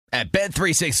At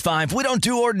Bet365, we don't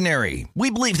do ordinary. We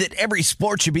believe that every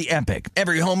sport should be epic.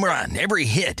 Every home run, every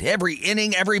hit, every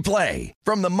inning, every play.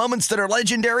 From the moments that are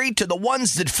legendary to the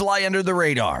ones that fly under the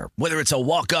radar. Whether it's a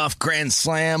walk-off grand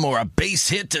slam or a base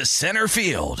hit to center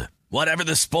field. Whatever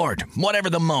the sport, whatever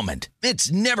the moment.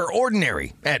 It's never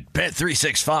ordinary at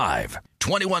Bet365.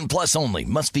 21 plus only.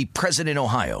 Must be present in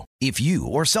Ohio. If you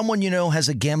or someone you know has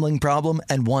a gambling problem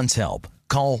and wants help,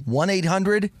 call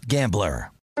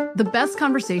 1-800-GAMBLER. The best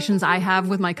conversations I have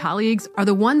with my colleagues are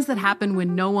the ones that happen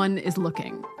when no one is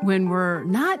looking, when we're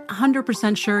not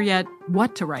 100% sure yet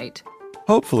what to write.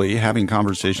 Hopefully, having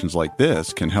conversations like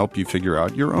this can help you figure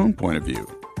out your own point of view.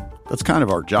 That's kind of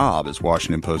our job as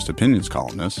Washington Post opinions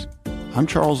columnists. I'm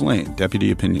Charles Lane,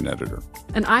 Deputy Opinion Editor.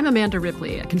 And I'm Amanda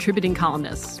Ripley, a contributing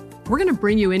columnist. We're going to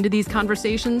bring you into these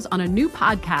conversations on a new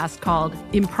podcast called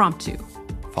Impromptu.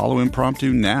 Follow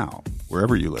Impromptu now,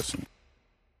 wherever you listen.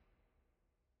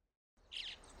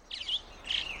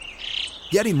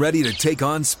 Getting ready to take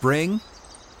on spring?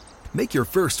 Make your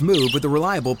first move with the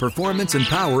reliable performance and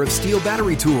power of Steel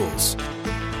battery tools.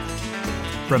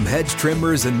 From hedge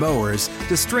trimmers and mowers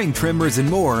to string trimmers and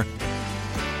more,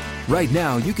 right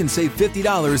now you can save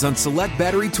 $50 on select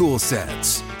battery tool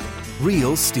sets.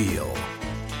 Real Steel.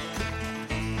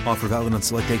 Offer valid on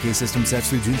select AK system sets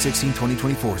through June 16,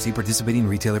 2024. See participating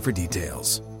retailer for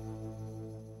details.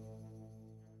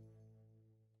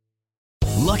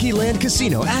 Lucky Land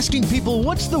Casino, asking people,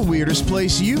 what's the weirdest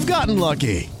place you've gotten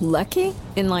lucky? Lucky?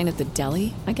 In line at the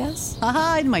deli, I guess?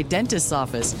 Aha, in my dentist's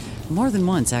office. More than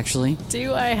once, actually.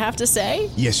 Do I have to say?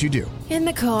 Yes, you do. In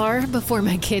the car before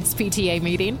my kids' PTA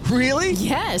meeting. Really?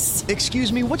 Yes.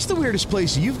 Excuse me, what's the weirdest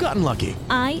place you've gotten lucky?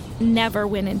 I never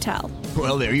win and tell.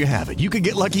 Well, there you have it. You can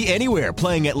get lucky anywhere,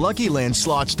 playing at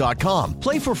LuckyLandSlots.com.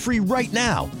 Play for free right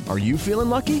now. Are you feeling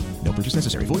lucky? No purchase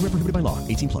necessary. Void where prohibited by law.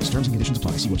 18 plus. Terms and conditions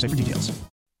apply. See website for details.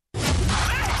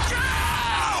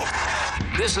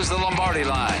 This is the Lombardi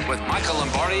Line with Michael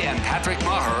Lombardi and Patrick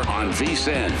Maher on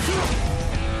VSiN.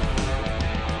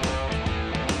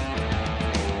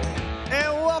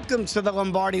 And welcome to the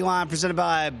Lombardi Line, presented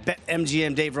by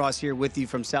BetMGM. Dave Ross here with you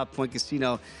from South Point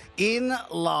Casino in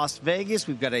Las Vegas.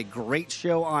 We've got a great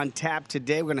show on tap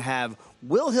today. We're going to have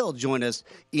Will Hill join us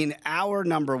in hour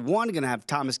number one. We're going to have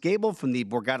Thomas Gable from the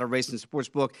Borgata Racing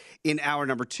Sportsbook in hour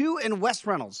number two. And Wes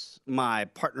Reynolds, my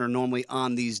partner normally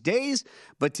on these days.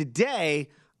 But today,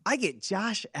 I get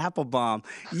Josh Applebaum.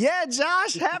 Yeah,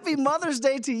 Josh, happy Mother's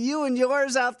Day to you and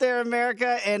yours out there,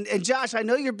 America. And Josh, I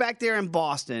know you're back there in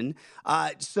Boston.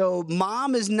 So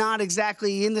Mom is not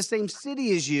exactly in the same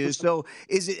city as you. So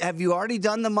have you already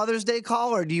done the Mother's Day call,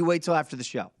 or do you wait till after the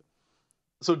show?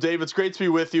 So, Dave, it's great to be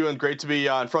with you and great to be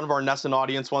in front of our Nesson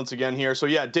audience once again here. So,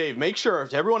 yeah, Dave, make sure,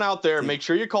 to everyone out there, make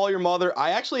sure you call your mother. I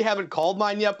actually haven't called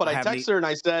mine yet, but I texted her and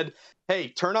I said, hey,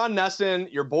 turn on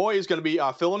Nesson. Your boy is going to be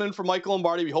filling in for Michael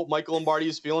Lombardi. We hope Michael Lombardi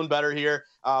is feeling better here.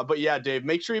 But, yeah, Dave,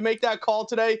 make sure you make that call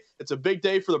today. It's a big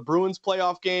day for the Bruins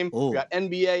playoff game. We got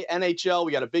NBA, NHL.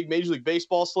 We got a big Major League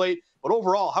Baseball slate. But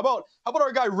overall, how about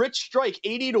our guy Rich Strike,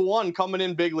 80-1 coming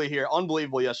in bigly here?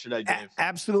 Unbelievable yesterday, Dave.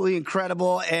 Absolutely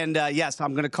incredible. And yes,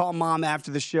 I'm going to call Mom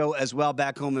after the show as well,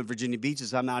 back home in Virginia Beach,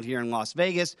 as I'm out here in Las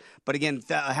Vegas. But again,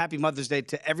 happy Mother's Day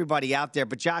to everybody out there.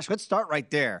 But Josh, let's start right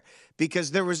there,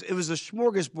 because it was a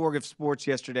smorgasbord of sports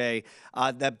yesterday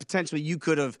that potentially you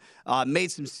could have made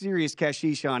some serious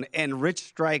cashish on, and Rich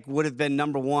Strike would have been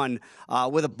number one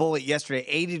with a bullet yesterday.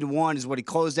 80-1 is what he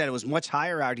closed at. It was much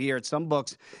higher out here at some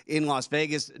books in Las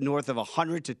Vegas, north of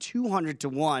 100 to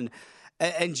 200-1.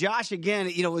 And Josh, again,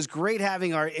 it was great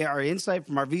having our insight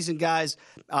from our VSiN guys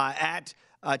at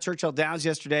Churchill Downs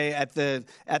yesterday at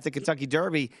the Kentucky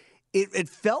Derby. It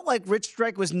felt like Rich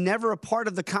Strike was never a part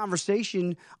of the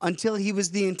conversation until he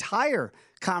was the entire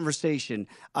conversation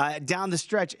down the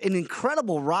stretch. An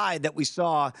incredible ride that we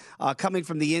saw coming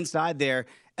from the inside there.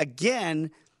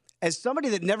 Again, as somebody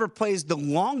that never plays the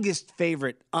longest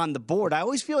favorite on the board, I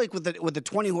always feel like with the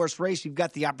 20-horse race, you've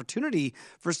got the opportunity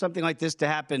for something like this to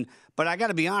happen. But I got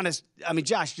to be honest, I mean,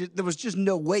 Josh, there was just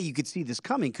no way you could see this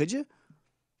coming, could you?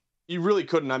 You really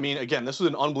couldn't. I mean, again, this was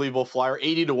an unbelievable flyer,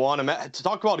 80-1. To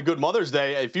talk about a good Mother's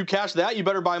Day, if you cash that, you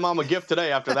better buy Mom a gift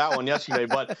today after that one yesterday.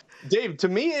 But Dave, to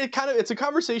me, it's a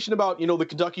conversation about, the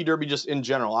Kentucky Derby just in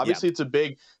general. Obviously, It's a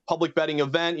big public betting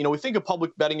event. We think of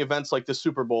public betting events like the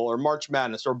Super Bowl or March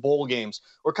Madness or bowl games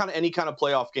or kind of any kind of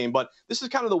playoff game. But this is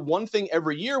kind of the one thing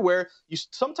every year where you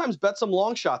sometimes bet some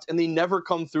long shots and they never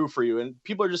come through for you. And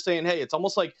people are just saying, hey, it's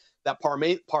almost like that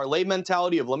parlay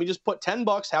mentality of let me just put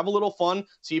 $10, have a little fun,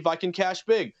 see if I can cash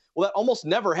big. Well, that almost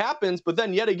never happens. But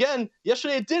then yet again,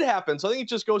 yesterday it did happen. So I think it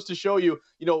just goes to show you,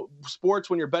 sports,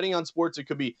 when you're betting on sports, it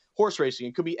could be horse racing.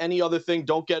 It could be any other thing.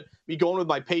 Don't get me going with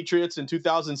my Patriots in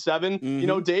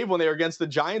 2007, Dave, when they were against the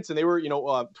Giants and they were,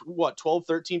 12,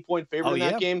 13 point favorite in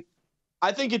that game.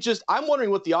 I think I'm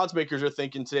wondering what the odds makers are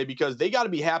thinking today, because they got to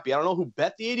be happy. I don't know who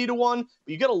bet the 80-1, but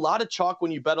you get a lot of chalk when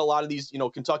you bet a lot of these,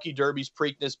 Kentucky Derbies,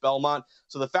 Preakness, Belmont.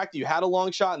 So the fact that you had a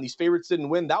long shot and these favorites didn't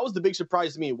win, that was the big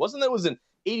surprise to me. It wasn't that it was an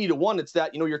 80-1. It's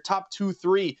that, your top 2,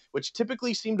 3, which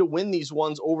typically seem to win these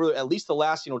ones over at least the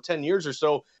last, 10 years or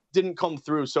so, didn't come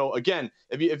through. So again,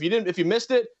 if you missed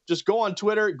it, just go on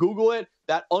Twitter, Google it.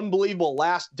 That unbelievable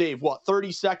last, Dave,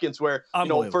 30 seconds where,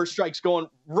 first strike's going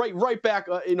right back,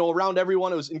 around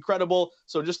everyone. It was incredible.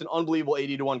 So just an unbelievable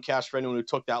 80-1 cash for anyone who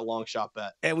took that long shot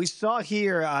bet. And we saw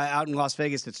here out in Las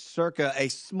Vegas at Circa a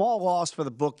small loss for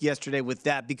the book yesterday with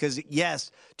that, because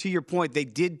yes, to your point, they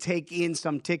did take in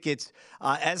some tickets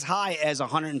as high as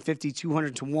 150,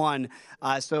 200 to 1.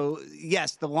 So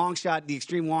yes, the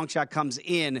extreme long shot comes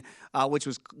in, which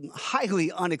was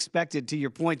highly unexpected, to your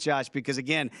point, Josh, because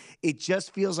again, it just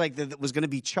feels like that it was going to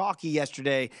be chalky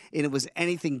yesterday, and it was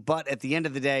anything but at the end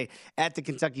of the day at the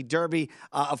Kentucky Derby.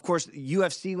 Of course,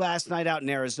 UFC last night out in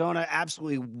Arizona,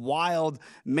 absolutely wild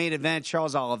main event.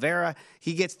 Charles Oliveira,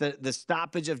 he gets the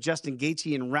stoppage of Justin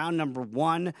Gaethje in round number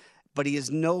 1. But he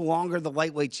is no longer the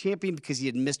lightweight champion because he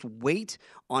had missed weight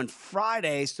on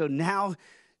Friday. So now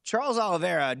Charles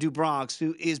Oliveira, do Bronx,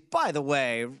 who is, by the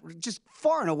way, just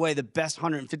far and away the best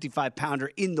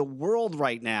 155-pounder in the world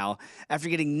right now, after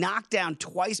getting knocked down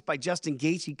twice by Justin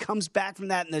Gaethje, comes back from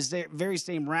that in the very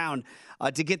same round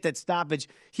to get that stoppage.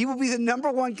 He will be the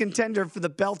number 1 contender for the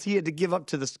belt he had to give up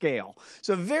to the scale.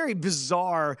 So very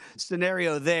bizarre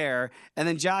scenario there. And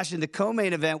then, Josh, in the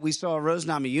co-main event, we saw Rose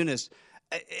Namajunas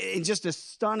in just a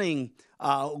stunning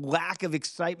lack of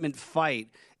excitement fight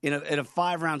in a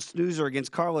 5-round snoozer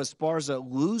against Carla Esparza,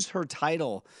 lose her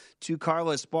title to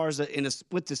Carla Esparza in a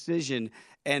split decision.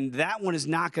 And that one is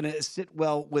not going to sit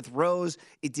well with Rose.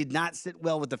 It did not sit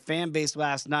well with the fan base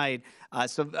last night.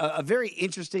 So a very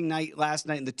interesting night last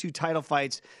night in the 2 title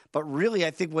fights. But really,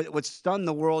 I think what stunned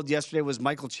the world yesterday was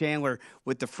Michael Chandler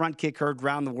with the front kick heard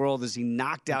around the world as he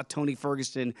knocked out Tony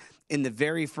Ferguson in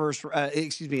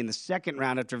the second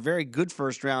round after a very good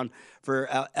first round for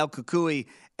El Cucuy.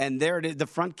 And there it is. The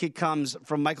front kick comes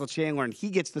from Michael Chandler, and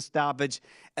he gets the stoppage,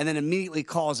 and then immediately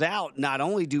calls out not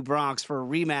only do Bronx for a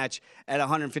rematch at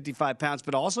 155 pounds,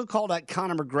 but also called out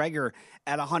Conor McGregor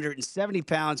at 170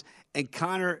 pounds. And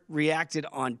Conor reacted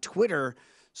on Twitter.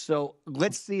 So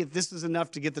let's see if this is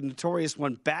enough to get the Notorious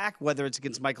one back, whether it's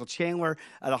against Michael Chandler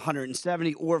at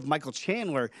 170 or if Michael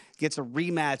Chandler gets a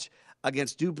rematch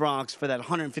against do Bronx for that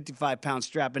 155-pound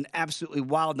strap. An absolutely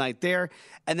wild night there.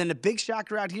 And then the big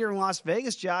shocker out here in Las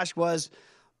Vegas, Josh, was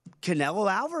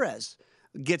Canelo Alvarez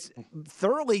gets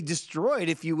thoroughly destroyed,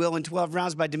 if you will, in 12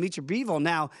 rounds by Dimitri Bivol.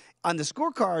 Now, on the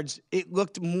scorecards, it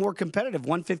looked more competitive,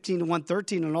 115 to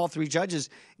 113, and all 3 judges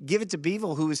give it to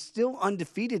Bivol, who is still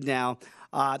undefeated now,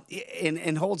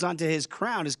 and holds on to his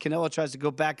crown as Canelo tries to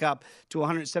go back up to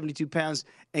 172 pounds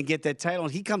and get that title.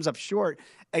 And he comes up short.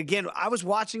 Again, I was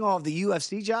watching all of the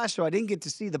UFC, Josh, so I didn't get to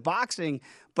see the boxing.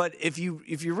 But if you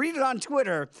read it on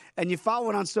Twitter and you follow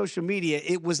it on social media,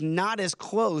 it was not as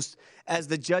close as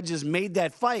the judges made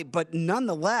that fight. But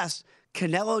nonetheless,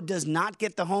 Canelo does not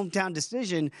get the hometown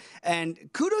decision. And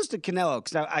kudos to Canelo,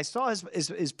 because I saw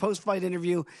his post-fight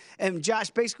interview. And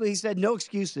Josh, basically, he said, no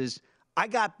excuses. I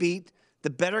got beat. The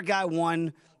better guy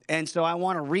won, and so I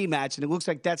want a rematch, and it looks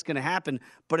like that's going to happen.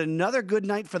 But another good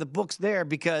night for the books there,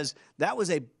 because that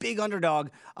was a big underdog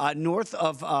north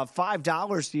of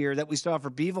 $5 here that we saw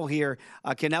for Bivol here.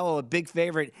 Canelo, a big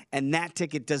favorite, and that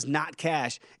ticket does not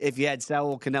cash if you had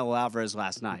Saul Canelo Alvarez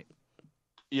last night.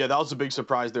 Yeah, that was a big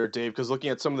surprise there, Dave, because looking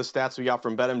at some of the stats we got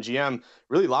from BetMGM,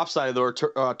 really lopsided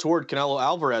toward Canelo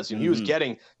Alvarez. He was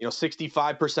getting,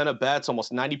 65% of bets,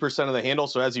 almost 90% of the handle.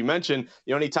 So as you mentioned,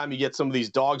 anytime you get some of these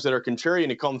dogs that are contrarian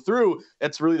to come through,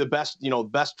 it's really the best,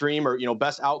 best dream or,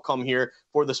 best outcome here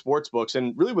for the sports books.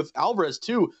 And really with Alvarez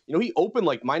too, he opened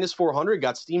like minus 400,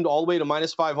 got steamed all the way to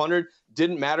minus 500.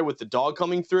 Didn't matter with the dog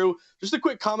coming through. Just a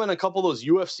quick comment on a couple of those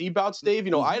UFC bouts,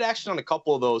 Dave. I had action on a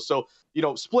couple of those. So,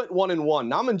 split 1-1.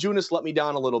 Namajunas let me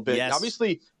down a little bit. Yes.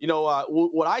 Obviously,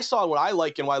 what I saw and what I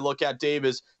like and what I look at, Dave,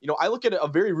 is, I look at a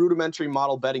very rudimentary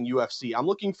model betting UFC. I'm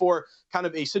looking for kind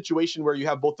of a situation where you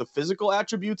have both the physical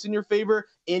attributes in your favor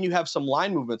and you have some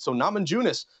line movement. So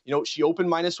Namajunas, she opened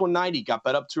minus 190, got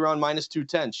bet up to around minus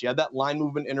 210. She had that line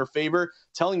movement in her favor,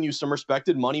 telling you some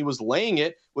respected money was laying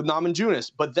it with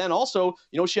Namajunas. But then also,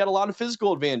 she had a lot of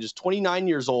physical advantages. 29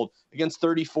 years old against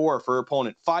 34 for her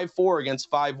opponent, 5'4"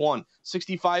 against 5'1",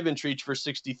 65-inch reach for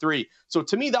 63. So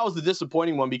to me, that was the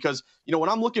disappointing one because, when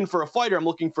I'm looking for a fighter, I'm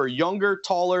looking for a younger,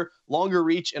 taller, longer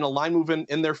reach and a line move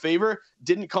in their favor.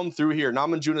 Didn't come through here.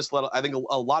 Namajunas let, I think,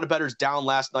 a lot of bettors down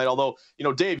last night. Although,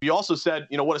 Dave, you also said,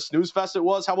 what a snooze fest it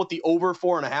was. How about the over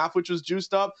 4.5, which was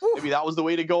juiced up? Oof. Maybe that was the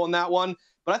way to go in that one.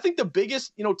 But I think the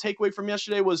biggest, takeaway from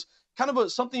yesterday was kind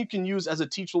of something you can use as a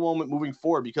teachable moment moving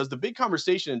forward, because the big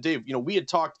conversation, and Dave, we had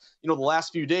talked, the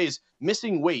last few days,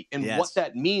 missing weight and what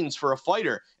that means for a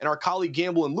fighter. And our colleague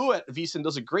Gamble and Lou at VSiN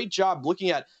does a great job looking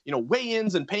at,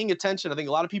 weigh-ins and paying attention. I think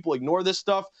a lot of people ignore this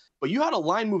stuff, but you had a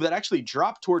line move that actually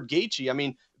dropped toward Gaethje. I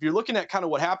mean, if you're looking at kind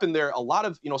of what happened there, a lot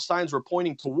of, signs were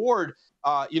pointing toward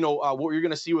what you're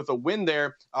going to see with a win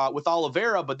there with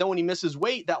Oliveira. But then when he misses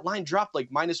weight, that line dropped like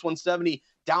minus 170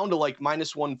 down to like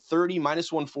minus 130,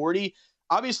 minus 140.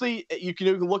 Obviously, you can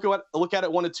look at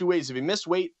it one of two ways. If you miss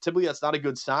weight, typically that's not a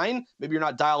good sign. Maybe you're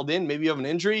not dialed in. Maybe you have an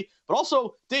injury. But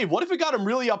also, Dave, what if it got him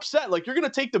really upset? Like, you're going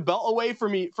to take the belt away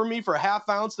from me for a half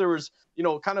ounce. There was,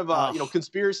 kind of,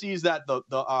 conspiracies that the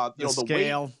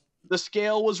scale. weight, the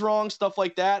scale was wrong, stuff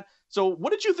like that. So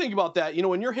what did you think about that?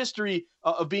 In your history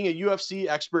of being a UFC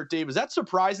expert, Dave, is that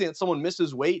surprising that someone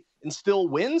misses weight and still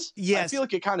wins? Yes. I feel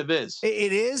like it kind of is.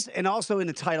 It is, and also in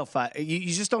a title fight.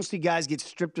 You just don't see guys get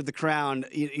stripped of the crown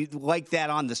like that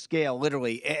on the scale,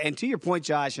 literally. And to your point,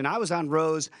 Josh, and I was on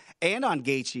Rose and on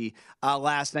Gaethje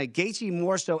last night. Gaethje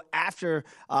more so after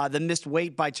the missed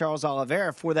weight by Charles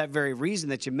Oliveira for that very reason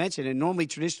that you mentioned. And normally,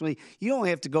 traditionally, you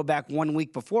only have to go back 1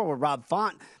 week before where Rob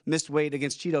Font missed weight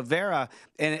against Chito Vera,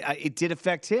 and it did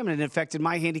affect him, and it affected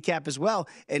my handicap as well,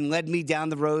 and led me down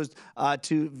the road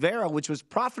to Vera, which was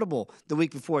profitable the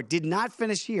week before. Did not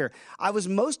finish here. I was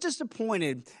most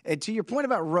disappointed, and to your point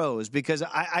about Rose, because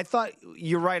I thought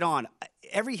you're right on.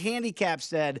 Every handicap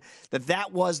said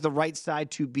that was the right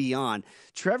side to be on.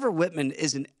 Trevor Whitman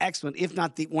is an excellent, if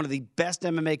not one of the best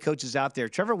MMA coaches out there.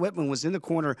 Trevor Whitman was in the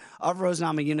corner of Rose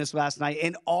Namajunas last night,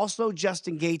 and also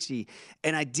Justin Gaethje.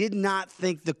 And I did not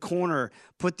think the corner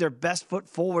put their best foot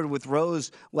forward with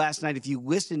Rose last night. If you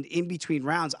listened in between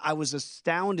rounds, I was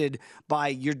astounded by,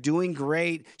 you're doing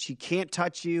great. She can't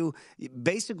touch you.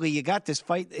 Basically, you got this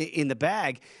fight in the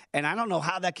bag. And I don't know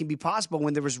how that can be possible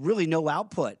when there was really no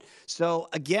output. So,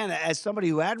 again, as somebody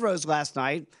who had Rose last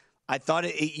night, I thought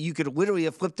you could literally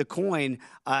have flipped a coin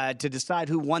to decide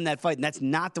who won that fight. And that's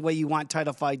not the way you want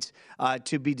title fights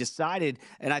to be decided.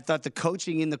 And I thought the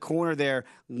coaching in the corner there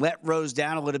let Rose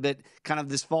down a little bit, kind of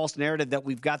this false narrative that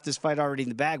we've got this fight already in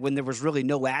the bag when there was really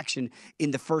no action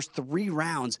in the first 3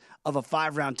 rounds of a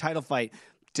 5-round title fight.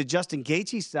 To Justin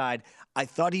Gaethje's side, I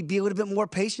thought he'd be a little bit more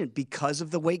patient because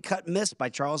of the weight cut miss by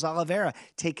Charles Oliveira.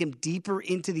 Take him deeper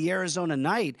into the Arizona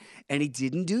night, and he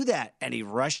didn't do that, and he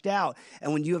rushed out.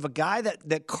 And when you have a guy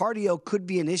that cardio could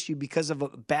be an issue because of a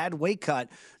bad weight cut,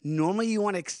 normally you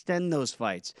want to extend those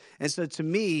fights. And so to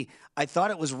me, I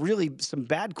thought it was really some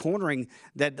bad cornering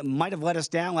that might have let us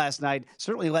down last night,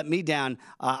 certainly let me down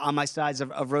on my sides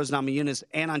of Rose Namajunas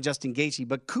and on Justin Gaethje.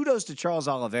 But kudos to Charles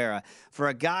Oliveira for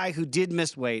a guy who did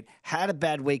miss weight, had a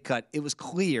bad weight cut. It was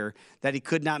clear that he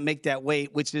could not make that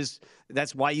weight,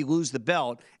 that's why you lose the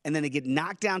belt. And then to get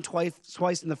knocked down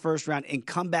twice in the first round and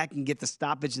come back and get the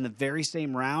stoppage in the very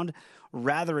same round,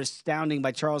 rather astounding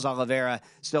by Charles Oliveira.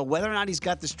 So whether or not he's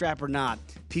got the strap or not,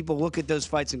 people look at those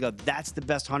fights and go, that's the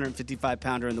best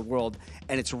 155-pounder in the world,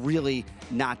 and it's really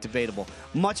not debatable.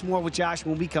 Much more with Josh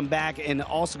when we come back, and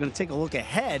also going to take a look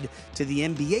ahead to the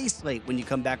NBA slate when you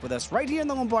come back with us right here in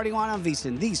the Lombardi Line on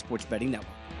VSiN, the Sports Betting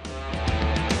Network.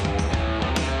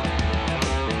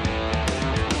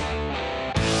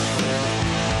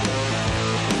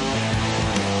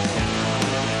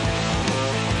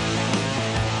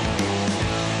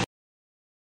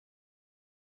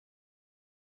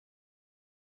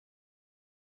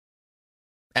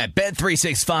 At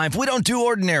Bet365, we don't do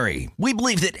ordinary. We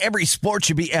believe that every sport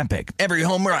should be epic. Every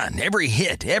home run, every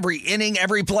hit, every inning,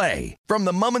 every play. From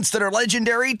the moments that are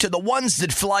legendary to the ones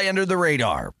that fly under the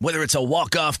radar. Whether it's a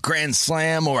walk-off grand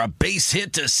slam or a base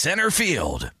hit to center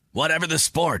field. Whatever the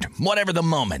sport, whatever the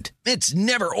moment. It's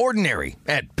never ordinary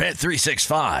at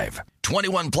Bet365.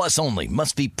 21 plus only.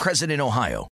 Must be present in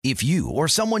Ohio. If you or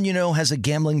someone you know has a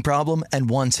gambling problem and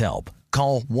wants help,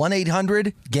 call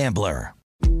 1-800-GAMBLER.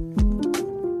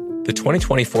 The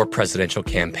 2024 presidential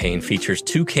campaign features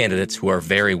 2 candidates who are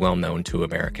very well known to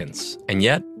Americans. And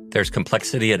yet, there's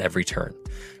complexity at every turn.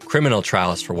 Criminal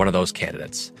trials for one of those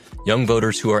candidates. Young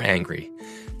voters who are angry.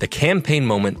 The Campaign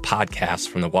Moment podcast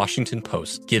from the Washington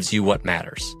Post gives you what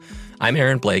matters. I'm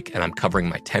Aaron Blake, and I'm covering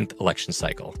my 10th election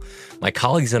cycle. My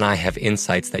colleagues and I have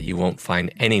insights that you won't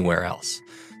find anywhere else.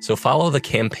 So follow the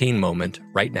campaign moment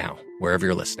right now, wherever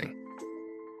you're listening.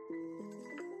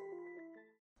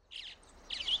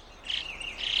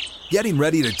 Getting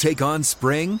ready to take on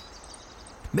spring?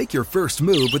 Make your first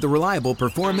move with the reliable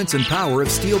performance and power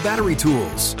of Steel battery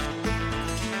tools.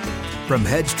 From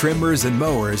hedge trimmers and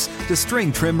mowers to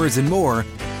string trimmers and more,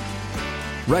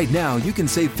 right now you can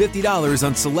save $50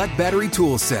 on select battery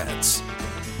tool sets.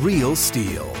 Real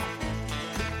Steel.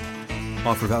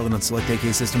 Offer valid on select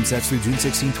AK system sets through June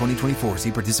 16, 2024.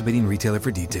 See participating retailer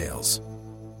for details.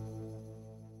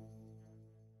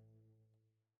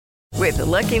 With the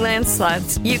Lucky Land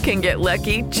Slots, you can get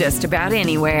lucky just about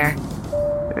anywhere.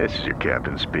 This is your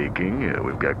captain speaking.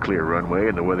 We've got clear runway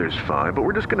and the weather's fine, but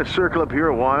we're just going to circle up here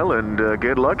a while and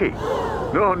get lucky.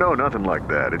 No, nothing like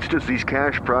that. It's just these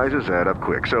cash prizes add up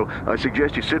quick. So I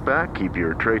suggest you sit back, keep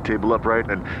your tray table upright,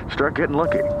 and start getting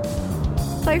lucky.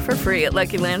 Play for free at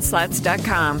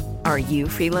LuckyLandSlots.com. Are you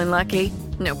feeling lucky?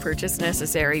 No purchase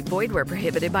necessary. Void where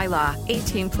prohibited by law.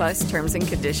 18 plus terms and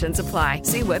conditions apply.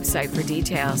 See website for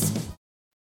details.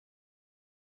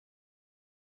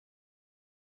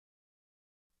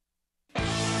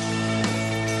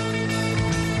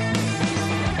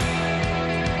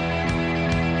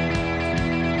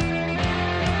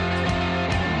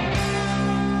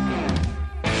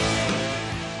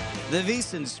 The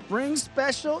VSiN Spring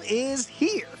Special is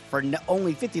here. For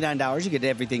only $59, you get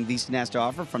everything VSiN has to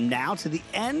offer from now to the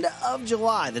end of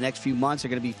July. The next few months are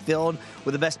going to be filled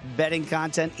with the best betting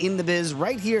content in the biz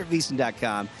right here at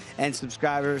VSiN.com. And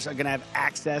subscribers are going to have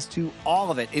access to all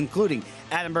of it, including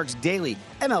Adam Burke's daily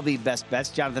MLB Best Bets.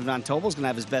 Jonathan Von Tobel is going to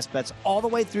have his best bets all the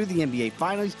way through the NBA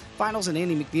Finals, and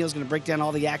Andy McNeil is going to break down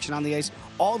all the action on the ice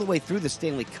all the way through the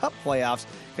Stanley Cup playoffs.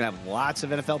 Going to have lots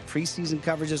of NFL preseason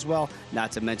coverage as well,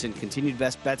 not to mention continued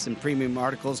best bets and premium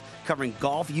articles covering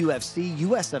golf, UFC,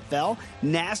 USFL,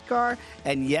 NASCAR,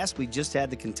 and yes, we just had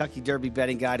the Kentucky Derby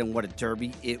betting guide, and what a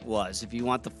derby it was. If you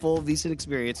want the full VSiN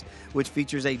experience, which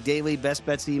features a daily best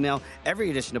bets email,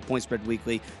 every edition of Point Spread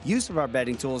Weekly, use of our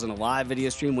betting tools, and a live video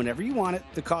stream whenever you want it,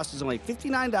 the cost is only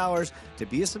 $59 to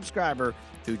be a subscriber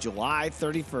through July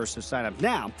 31st. So sign up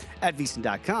now at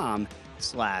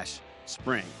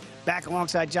VSiN.com/spring. Back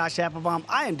alongside Josh Applebaum,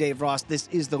 I am Dave Ross. This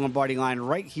is the Lombardi Line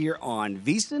right here on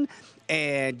VSiN.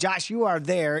 And Josh, you are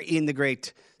there in the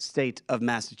great state of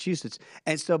Massachusetts.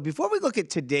 And so before we look at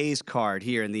today's card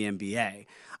here in the NBA,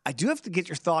 I do have to get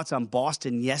your thoughts on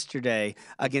Boston yesterday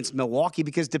against Milwaukee,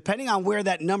 because depending on where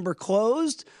that number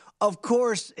closed, of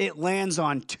course, it lands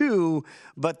on 2,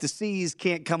 but the C's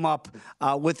can't come up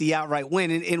with the outright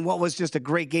win in what was just a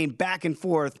great game back and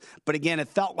forth. But again, it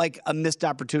felt like a missed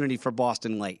opportunity for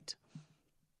Boston late.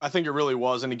 I think it really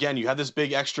was. And again, you had this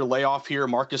big extra layoff here.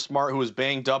 Marcus Smart, who was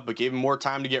banged up, but gave him more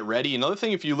time to get ready. Another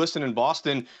thing, if you listen in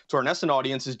Boston to our NESN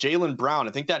audience, is Jaylen Brown.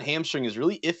 I think that hamstring is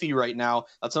really iffy right now.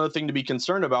 That's another thing to be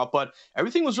concerned about. But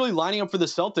everything was really lining up for the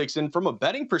Celtics. And from a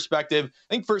betting perspective,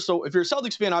 I think so if you're a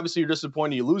Celtics fan, obviously you're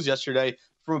disappointed you lose yesterday.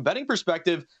 From a betting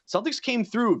perspective, Celtics came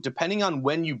through depending on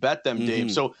when you bet them,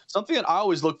 Dave. So something that I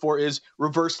always look for is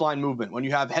reverse line movement. When you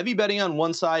have heavy betting on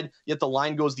one side, yet the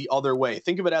line goes the other way.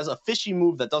 Think of it as a fishy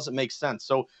move that doesn't make sense.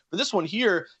 So for this one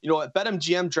here, at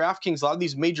BetMGM, DraftKings, a lot of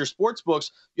these major sports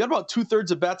books, you had about 2/3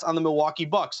 of bets on the Milwaukee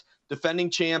Bucks. Defending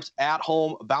champs at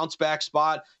home, bounce back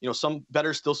spot. Some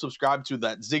bettors still subscribe to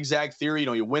that zigzag theory.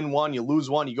 You win one, you lose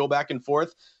one, you go back and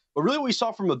forth. But really what we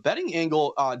saw from a betting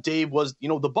angle, Dave, was,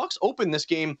 the Bucks opened this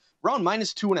game around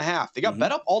 -2.5. They got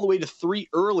bet up all the way to 3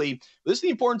 early. This is the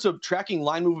importance of tracking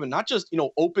line movement, not just,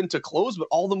 open to close, but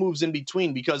all the moves in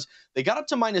between, because they got up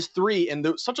to -3, and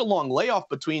there was such a long layoff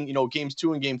between, games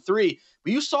 2 and game 3.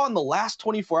 But you saw in the last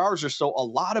 24 hours or so a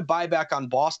lot of buyback on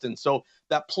Boston. So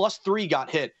that +3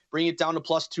 got hit, bringing it down to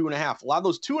 +2.5. A lot of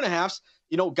those 2.5s,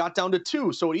 got down to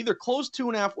 2. So it either closed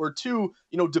 2.5 or 2,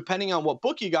 depending on what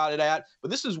book you got it at. But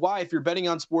this is why, if you're betting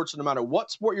on sports, no matter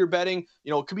what sport you're betting,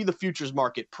 it could be the futures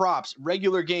market, props,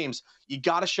 regular games, you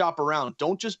got to shop around.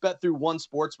 Don't just bet through one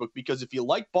sports book, because if you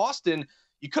like Boston,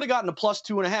 you could have gotten a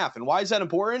 +2.5. And why is that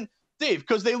important? Dave,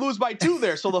 because they lose by 2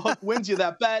 there. So the hook wins you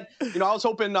that bet. I was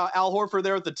hoping Al Horford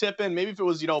there with the tip in. Maybe if it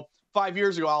was, 5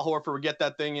 years ago, Al Horford would get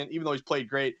that thing in, even though he's played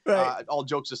great, all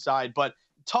jokes aside. But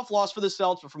tough loss for the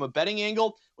Celtics. But from a betting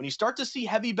angle, when you start to see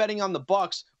heavy betting on the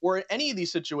Bucks, or in any of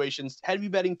these situations, heavy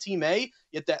betting team A,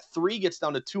 yet that 3 gets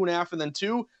down to 2.5 and then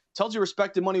 2, tells you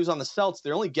respected money was on the Celtics.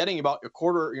 They're only getting about a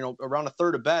quarter, around a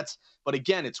third of bets. But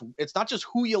again, it's not just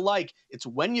who you like, it's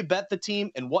when you bet the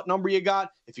team and what number you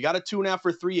got. If you got a 2.5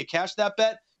 or 3, you cash that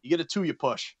bet, You get a 2, you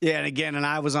push. Yeah, and again,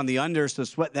 I was on the under, so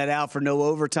sweat that out for no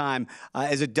overtime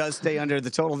as it does stay under the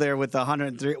total there with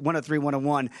 103, 103,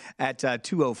 101 at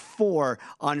 204,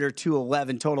 under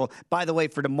 211 total. By the way,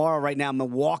 for tomorrow right now,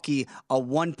 Milwaukee, a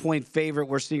 1-point favorite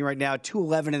we're seeing right now.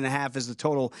 211.5 is the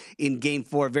total in Game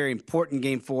 4. Very important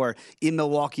Game 4 in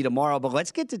Milwaukee tomorrow. But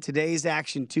let's get to today's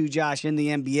action too, Josh, in the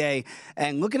NBA.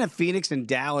 And looking at Phoenix and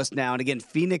Dallas now. And again,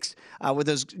 Phoenix with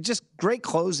those just great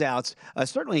closeouts,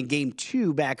 certainly in Game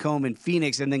 2 back home in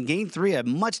Phoenix. And then Game 3, a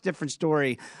much different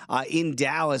story in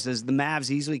Dallas as the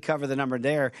Mavs easily cover the number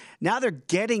there. Now they're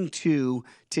getting to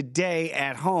today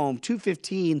at home.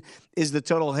 215 is the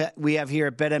total we have here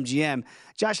at BetMGM.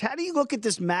 Josh, how do you look at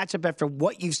this matchup after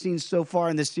what you've seen so far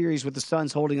in this series with the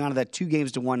Suns holding on to that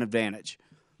 2-1 advantage?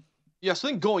 Yes, I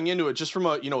think going into it, just from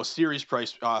a series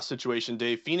price situation,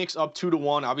 Dave, Phoenix up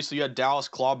 2-1. Obviously, you had Dallas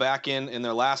claw back in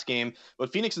their last game,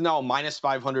 but Phoenix is now a minus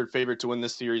 500 favorite to win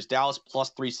this series. Dallas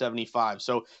plus 375.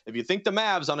 So if you think the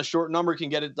Mavs on a short number can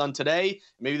get it done today,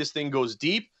 maybe this thing goes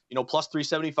deep. Plus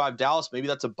 375 Dallas, maybe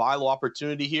that's a buy low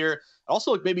opportunity here.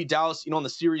 Also, like maybe Dallas, on the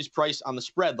series price on the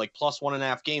spread, like plus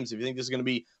 1.5 games, if you think this is going to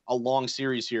be a long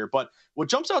series here. But what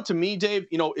jumps out to me, Dave,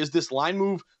 is this line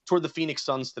move toward the Phoenix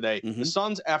Suns today. Mm-hmm. The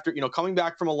Suns, after, coming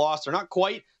back from a loss, they're not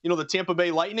quite, the Tampa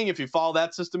Bay Lightning. If you follow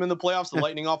that system in the playoffs, the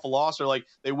Lightning off a loss, or like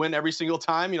they win every single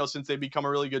time, since they've become a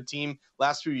really good team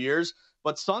last few years.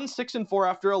 But Suns 6-4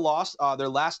 after a loss, their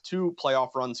last 2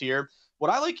 playoff runs here. What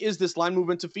I like is this line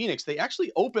movement to Phoenix. They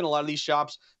actually open a lot of these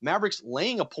shops, Mavericks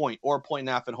laying a point or a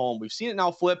 1.5 at home. We've seen it now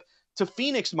flip to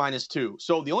Phoenix -2.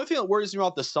 So the only thing that worries me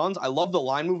about the Suns, I love the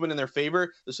line movement in their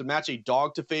favor. This would match a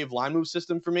dog to fave line move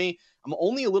system for me. I'm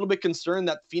only a little bit concerned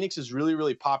that Phoenix is really,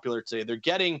 really popular today. They're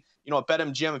getting, at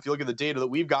BetMGM, if you look at the data that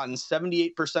we've gotten,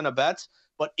 78% of bets,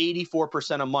 but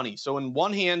 84% of money. So in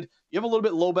one hand, you have a little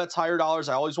bit low bets, higher dollars.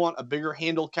 I always want a bigger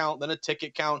handle count than a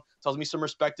ticket count. Tells me some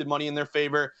respected money in their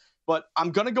favor. But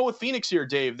I'm going to go with Phoenix here,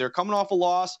 Dave. They're coming off a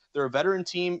loss. They're a veteran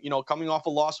team, coming off a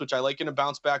loss, which I like in a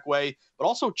bounce back way, but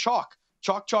also chalk.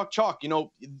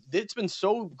 It's been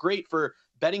so great for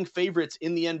betting favorites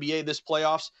in the NBA this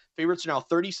playoffs. Favorites are now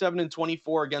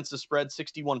 37-24 against the spread,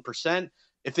 61%.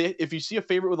 If you see a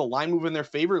favorite with a line move in their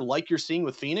favor, like you're seeing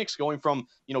with Phoenix, going from,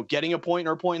 getting a point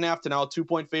or a 1.5 to now a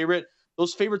 2-point favorite,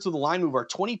 those favorites with the line move are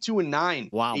 22-9.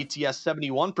 Wow. ATS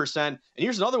 71%. And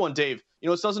here's another one, Dave.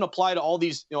 This doesn't apply to all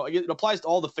these, it applies to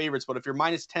all the favorites, but if you're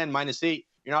 -10, -8,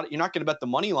 you're not going to bet the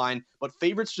money line, but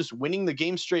favorites just winning the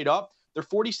game straight up. They're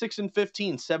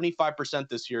 46-15, 75%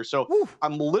 this year. So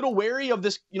I'm a little wary of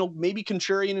this, maybe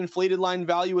contrarian inflated line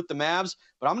value with the Mavs,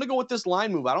 but I'm going to go with this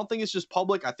line move. I don't think it's just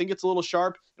public. I think it's a little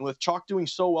sharp. And with chalk doing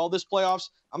so well this playoffs,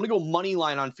 I'm going to go money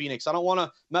line on Phoenix. I don't want to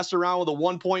mess around with a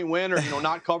 1-point win or,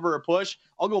 not cover or push.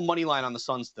 I'll go money line on the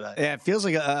Suns today. Yeah, it feels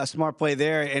like a smart play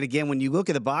there. And again, when you look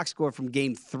at the box score from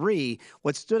Game 3,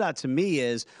 what stood out to me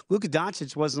is Luka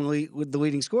Doncic wasn't the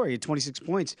leading scorer. He had 26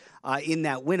 points in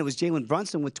that win. It was Jalen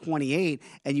Brunson with 28,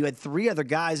 and you had 3 other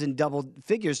guys in double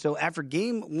figures. So after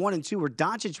Game 1 and 2, where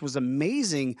Doncic was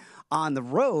amazing on the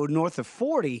road, north of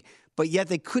 40, but yet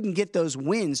they couldn't get those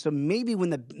wins. So maybe when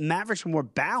the Mavericks were more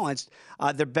balanced,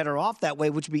 they're better off that way,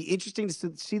 which would be interesting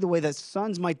to see the way the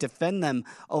Suns might defend them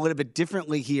a little bit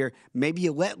differently here. Maybe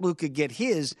you let Luka get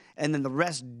his, and then the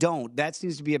rest don't. That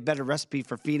seems to be a better recipe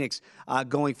for Phoenix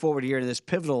going forward here to this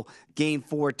pivotal Game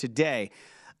 4 today.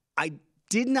 I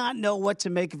did not know what to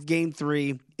make of Game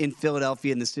 3 in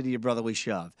Philadelphia in the city of brotherly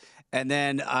shove. And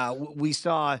then we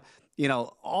saw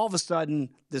all of a sudden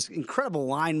this incredible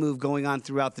line move going on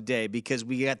throughout the day because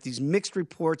we got these mixed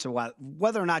reports of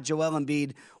whether or not Joel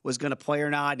Embiid was going to play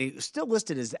or not. He was still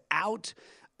listed as out,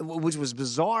 which was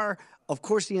bizarre. Of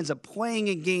course, he ends up playing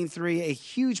in Game 3, a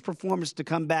huge performance to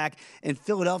come back, and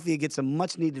Philadelphia gets a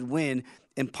much-needed win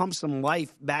and pump some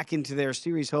life back into their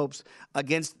series hopes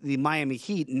against the Miami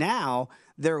Heat. Now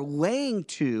they're laying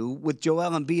 2 with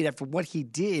Joel Embiid after what he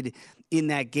did in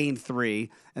that Game 3,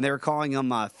 and they were calling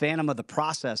him Phantom of the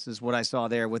Process is what I saw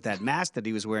there with that mask that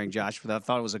he was wearing, Josh. I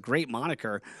thought it was a great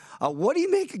moniker. What do you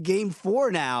make of Game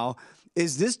 4 now?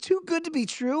 Is this too good to be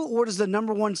true, or does the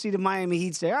number 1 seed of Miami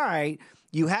Heat say, all right,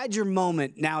 you had your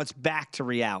moment, now it's back to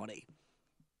reality?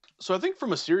 So I think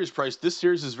from a series price, this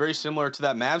series is very similar to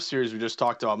that Mavs series we just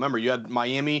talked about. Remember, you had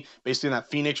Miami basically in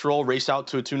that Phoenix role, race out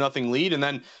to a 2-0 lead. And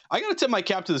then I got to tip my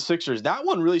cap to the Sixers. That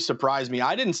one really surprised me.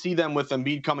 I didn't see them with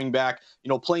Embiid coming back,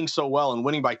 playing so well and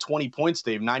winning by 20 points,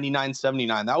 Dave,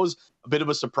 99-79. That was a bit of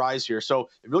a surprise here. So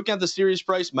if you're looking at the series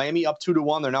price, Miami up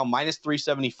 2-1. They're now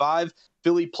 -375.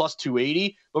 Philly plus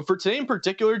 280. But for today in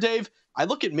particular, Dave, I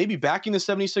look at maybe backing the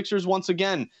 76ers once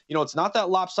again. It's not that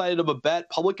lopsided of a bet.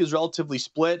 Public is relatively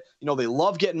split. They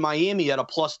love getting Miami at a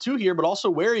 +2 here, but also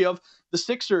wary of the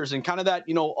Sixers and kind of that,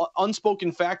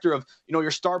 unspoken factor of,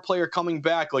 your star player coming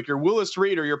back, like your Willis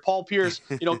Reed or your Paul Pierce,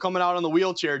 coming out on the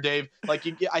wheelchair, Dave. I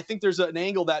think there's an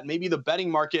angle that maybe the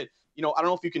betting market, I don't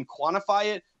know if you can quantify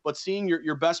it, but seeing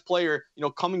your best player,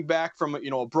 coming back from,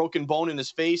 a broken bone in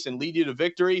his face and lead you to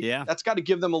victory, that's got to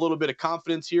give them a little bit of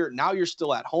confidence here. Now you're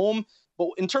still at home. But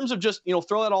in terms of just,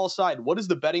 throw that all aside, what is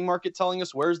the betting market telling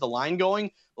us? Where's the line going?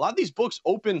 A lot of these books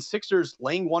open Sixers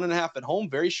laying 1.5 at home,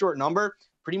 very short number,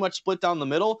 pretty much split down the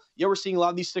middle. Yeah, we're seeing a lot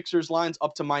of these Sixers lines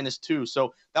up to -2.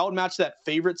 So that would match that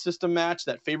favorite system match,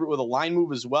 that favorite with a line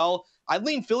move as well. I'd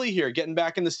lean Philly here, getting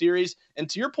back in the series. And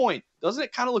to your point, doesn't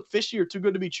it kind of look fishy or too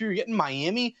good to be true? You're getting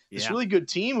Miami, this really good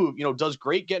team who, does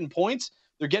great getting points.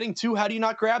 They're getting 2. How do you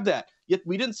not grab that? Yet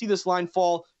we didn't see this line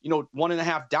fall,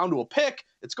 1.5 down to a pick.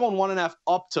 It's going 1.5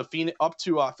 up to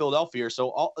Philadelphia.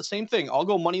 So same thing. I'll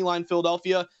go money line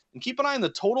Philadelphia. And keep an eye on the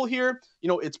total here.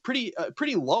 It's pretty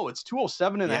low. It's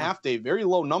 207.5, Dave. Very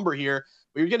low number here.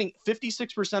 But you're getting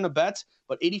 56% of bets,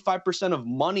 but 85% of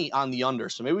money on the under.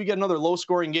 So maybe we get another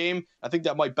low-scoring game. I think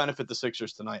that might benefit the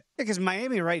Sixers tonight. Because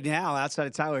Miami right now, outside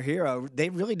of Tyler Hero, they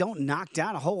really don't knock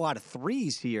down a whole lot of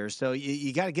threes here. So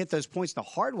you got to get those points the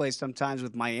hard way sometimes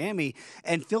with Miami.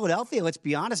 And Philadelphia, let's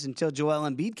be honest, until Joel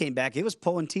Embiid came back, it was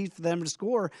pulling teeth for them to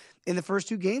score in the first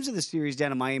 2 games of the series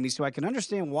down in Miami. So I can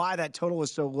understand why that total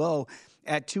was so low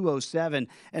at 207.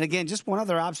 And again, just one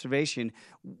other observation.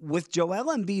 With Joel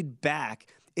Embiid back,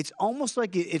 it's almost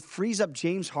like it frees up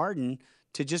James Harden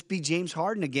to just be James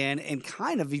Harden again and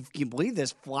kind of, if you can believe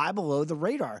this, fly below the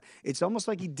radar. It's almost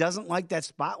like he doesn't like that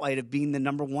spotlight of being the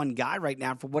number one guy right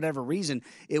now for whatever reason.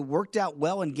 It worked out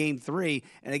well in Game 3.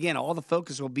 And again, all the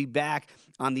focus will be back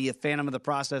on the Phantom of the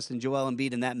Process and Joel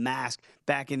Embiid and that mask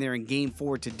back in there in Game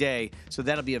 4 today. So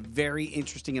that'll be a very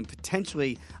interesting and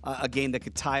potentially a game that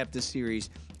could tie up this series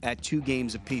at 2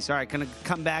 games apiece. All right, going to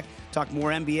come back, talk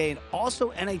more NBA and also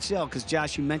NHL, because,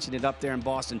 Josh, you mentioned it up there in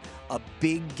Boston. A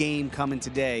big game coming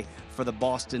today for the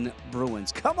Boston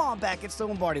Bruins. Come on back. It's the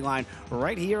Lombardi Line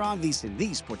right here on VSiN,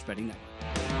 the Sports Betting Network.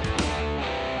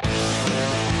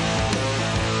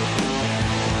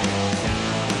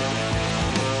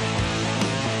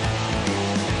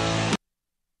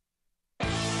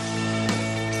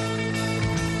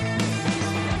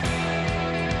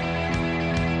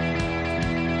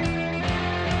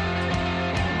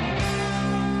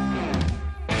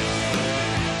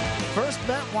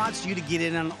 Wants you to get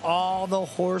in on all the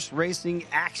horse racing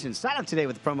action. Sign up today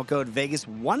with the promo code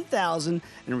Vegas1000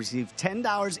 and receive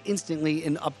 $10 instantly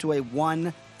and up to a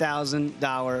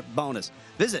 $1,000 bonus.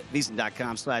 Visit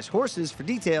VSiN.com/horses for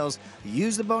details.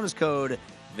 Use the bonus code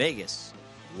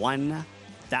Vegas1000.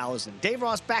 Dave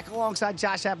Ross back alongside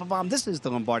Josh Applebaum. This is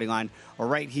the Lombardi Line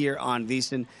right here on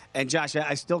VSiN. And Josh,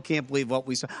 I still can't believe what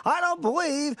we saw. I don't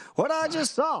believe what I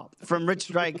just saw from Rich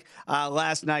Strike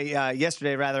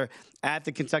yesterday, at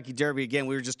the Kentucky Derby. Again,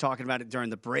 we were just talking about it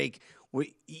during the break.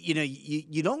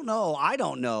 You don't know. I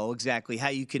don't know exactly how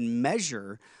you can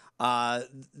measure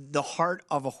the heart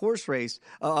of a horse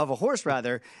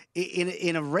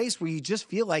in a race where you just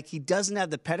feel like he doesn't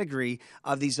have the pedigree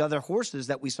of these other horses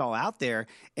that we saw out there.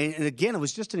 And again, it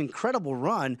was just an incredible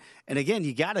run. And again,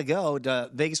 you got to go to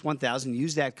Vegas 1000,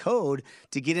 use that code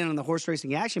to get in on the horse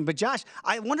racing action. But Josh,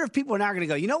 I wonder if people are now going to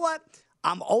go, you know what?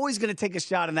 I'm always going to take a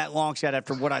shot in that long shot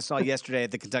after what I saw yesterday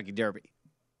at the Kentucky Derby.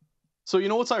 So,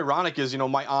 what's ironic is,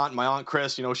 my aunt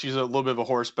Chris, she's a little bit of a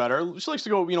horse bettor. She likes to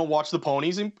go, watch the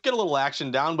ponies and get a little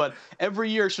action down. But every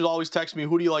year she'll always text me,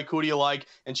 who do you like?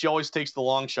 And she always takes the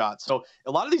long shot. So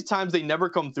a lot of these times they never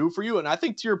come through for you. And I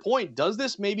think to your point, does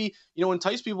this maybe,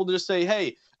 entice people to just say,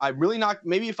 hey, I'm really not,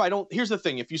 maybe if I don't, here's the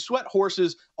thing. If you sweat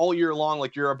horses all year long,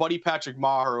 like you're our buddy Patrick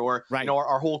Maher or,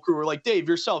 our whole crew, or like Dave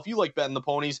yourself, you like betting the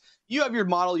ponies. You have your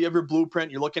model, you have your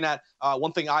blueprint. You're looking at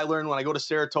one thing I learned when I go to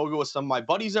Saratoga with some of my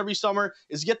buddies every summer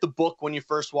is get the book when you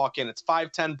first walk in. It's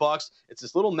 $5-10. It's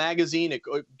this little magazine. It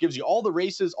gives you all the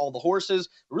races, all the horses.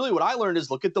 Really what I learned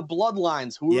is look at the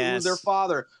bloodlines. Who was their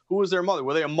father? Who was their mother?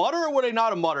 Were they a mutter or were they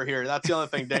not a mutter here? That's the other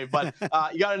thing, Dave. But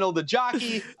you got to know the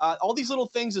jockey, all these little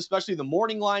things, especially the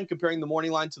morning line, comparing the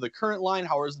morning line to the current line.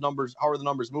 How are the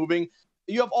numbers moving?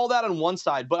 You have all that on one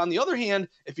side. But on the other hand,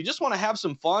 if you just want to have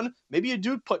some fun, maybe you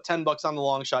do put $10 on the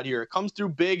long shot here. It comes through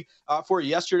big for you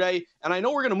yesterday. And I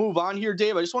know we're going to move on here,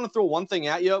 Dave. I just want to throw one thing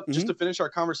at you just to finish our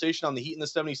conversation on the Heat and the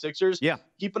 76ers. Yeah.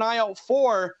 Keep an eye out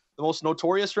for the most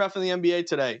notorious ref in the NBA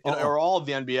today, or all of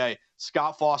the NBA,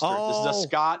 Scott Foster. This is a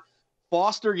Scott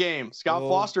Foster game. Scott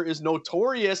Foster is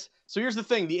notorious So here's the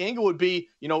thing. The angle would be,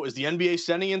 is the NBA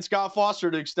sending in Scott Foster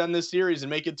to extend this series and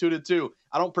make it 2-2?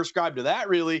 I don't prescribe to that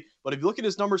really, but if you look at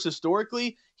his numbers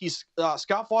historically,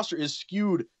 Scott Foster is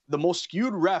skewed, the most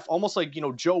skewed ref, almost like,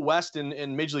 Joe West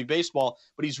in Major League Baseball,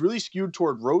 but he's really skewed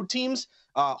toward road teams.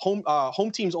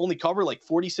 Home teams only cover like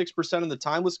 46% of the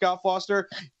time with Scott Foster.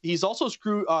 He's also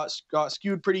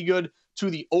skewed pretty good to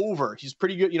the over. He's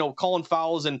pretty good, calling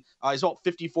fouls, and he's about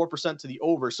 54% to the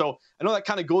over. So I know that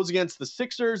kind of goes against the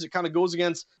Sixers. It kind of goes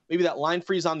against maybe that line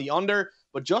freeze on the under,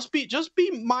 but just be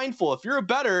mindful. If you're a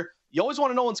bettor, you always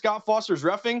want to know when Scott Foster's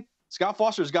reffing. Scott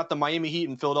Foster's got the Miami Heat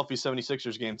and Philadelphia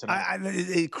 76ers game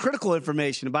tonight. Critical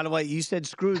information. By the way, you said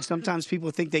screwed. Sometimes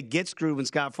people think they get screwed when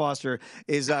Scott Foster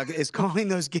is calling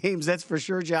those games. That's for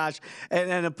sure, Josh.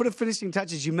 And to put a finishing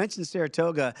touch, as you mentioned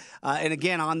Saratoga, and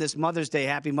again, on this Mother's Day,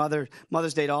 happy Mother's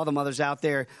Day to all the mothers out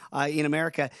there in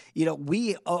America.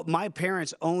 My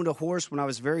parents owned a horse when I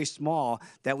was very small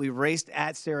that we raced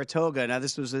at Saratoga. Now,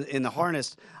 this was in the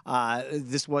harness.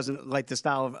 This wasn't like the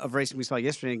style of racing we saw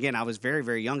yesterday. Again, I was very,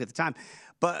 very young at the time.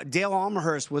 But Dale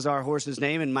Almerhurst was our horse's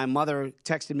name, and my mother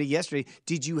texted me yesterday,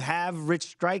 "Did you have Rich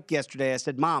Strike yesterday?" I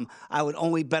said, "Mom, I would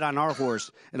only bet on our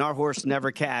horse," and our horse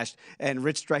never cashed. And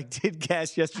Rich Strike did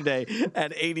cash yesterday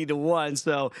at 80-1.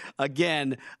 So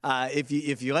again, if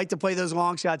you like to play those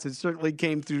long shots, it certainly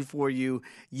came through for you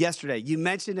yesterday. You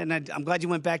mentioned, and I'm glad you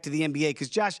went back to the NBA, because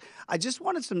Josh, I just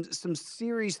wanted some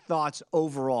series thoughts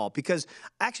overall, because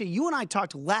actually you and I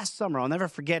talked last summer. I'll never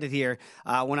forget it here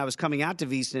when I was coming out to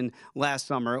VSiN last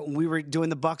summer. We were doing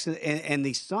the Bucks and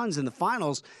the Suns in the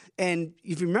finals, and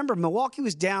if you remember, Milwaukee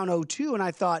was down 0-2, and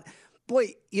I thought,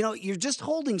 boy, you're just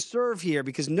holding serve here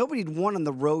because nobody'd won on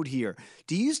the road here.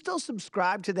 Do you still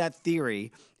subscribe to that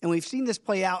theory? And we've seen this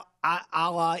play out a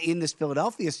la in this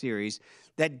Philadelphia series,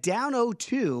 that down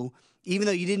 0-2, even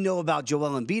though you didn't know about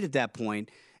Joel Embiid at that point,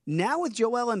 now with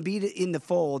Joel Embiid in the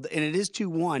fold, and it is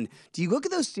 2-1, do you look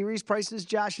at those series prices,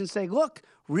 Josh, and say, look,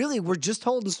 really, we're just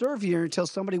holding serve here until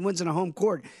somebody wins in a home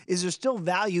court? Is there still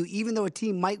value, even though a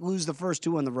team might lose the first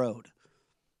two on the road?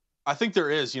 I think there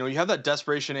is. You have that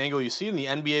desperation angle you see in the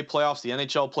NBA playoffs, the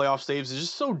NHL playoff saves. It's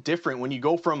just so different when you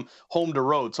go from home to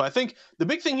road. So I think the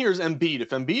big thing here is Embiid. If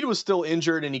Embiid was still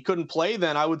injured and he couldn't play,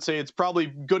 then I would say it's probably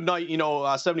good night,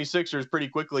 76ers pretty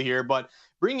quickly here. But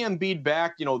bring Embiid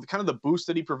back, kind of the boost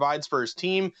that he provides for his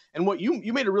team. And what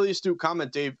you made a really astute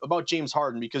comment, Dave, about James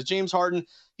Harden, because James Harden,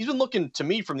 he's been looking to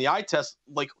me from the eye test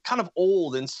like kind of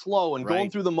old and slow and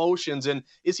going through the motions. And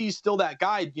is he still that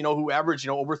guy, who averaged,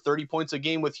 over 30 points a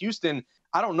game with Houston?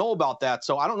 I don't know about that.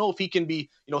 So I don't know if he can be,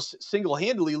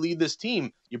 single-handedly lead this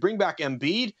team. You bring back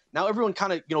Embiid, now everyone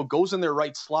kind of, goes in their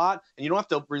right slot, and you don't have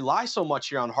to rely so much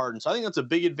here on Harden. So I think that's a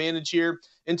big advantage here.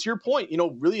 And to your point,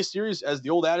 really a series, as the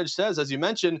old adage says, as you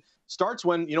mentioned, starts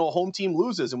when, a home team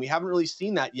loses, and we haven't really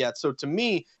seen that yet. So to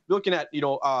me, looking at,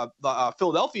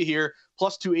 Philadelphia here,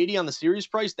 plus 280 on the series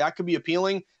price, that could be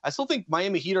appealing. I still think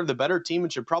Miami Heat are the better team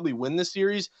and should probably win this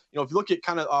series. If you look at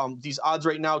kind of these odds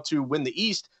right now to win the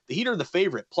East, the Heat are the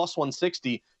favorite, plus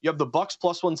 160. You have the Bucks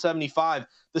plus 175.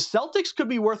 The Celtics could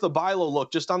be worth a buy low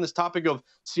look, just on this topic of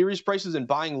series prices and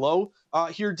buying low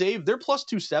here, Dave. They're plus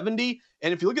 270.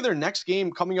 And if you look at their next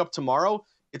game coming up tomorrow,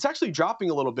 it's actually dropping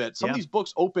a little bit. Some of these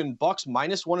books open Bucks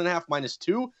minus 1.5, minus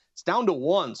 2. It's down to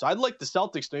 1. So I'd like the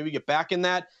Celtics to maybe get back in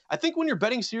that. I think when you're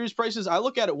betting series prices, I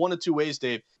look at it one of two ways,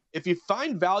 Dave. If you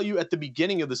find value at the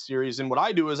beginning of the series, and what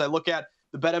I do is I look at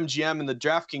the BetMGM and the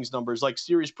DraftKings numbers, like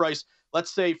series price.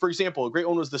 Let's say, for example, a great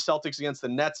one was the Celtics against the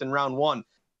Nets in round 1.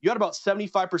 You had about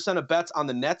 75% of bets on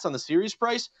the Nets on the series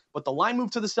price, but the line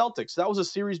moved to the Celtics. That was a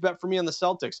series bet for me on the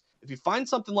Celtics. If you find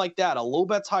something like that, a low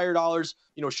bets, higher dollars,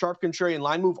 sharp contrarian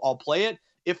line move, I'll play it.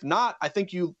 If not, I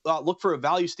think you look for a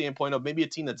value standpoint of maybe a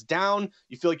team that's down.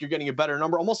 You feel like you're getting a better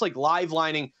number, almost like live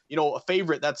lining, a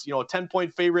favorite that's, a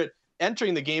 10-point favorite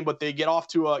entering the game, but they get off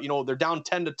to they're down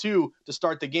 10-2 to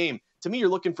start the game. To me, you're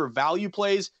looking for value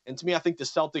plays, and to me, I think the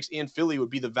Celtics and Philly would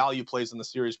be the value plays in the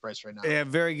series price right now. Yeah,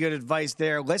 very good advice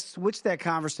there. Let's switch that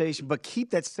conversation, but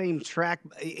keep that same track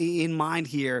in mind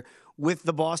here with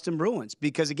the Boston Bruins,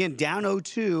 because again, down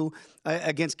 0-2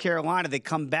 against Carolina, they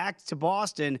come back to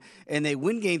Boston and they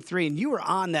win Game 3, and you were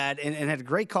on that and had a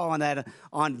great call on that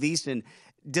on VSiN.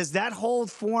 Does that hold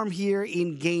form here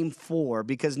in Game 4?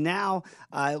 Because now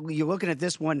you're looking at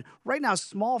this one right now,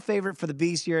 small favorite for the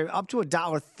Bees here, up to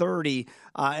 $1.30.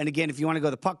 And again, if you want to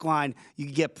go the puck line, you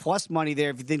can get plus money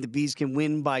there if you think the Bees can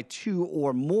win by 2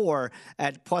 or more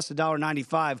at plus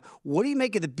 $1.95. What do you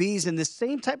make of the Bees in the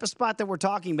same type of spot that we're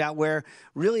talking about, where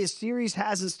really a series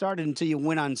hasn't started until you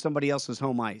win on somebody else's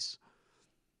home ice?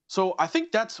 So I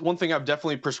think that's one thing I've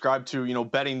definitely prescribed to,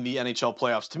 betting the NHL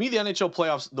playoffs. To me, the NHL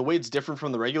playoffs, the way it's different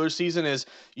from the regular season is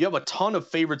you have a ton of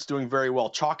favorites doing very well.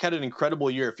 Chalk had an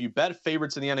incredible year. If you bet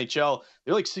favorites in the NHL,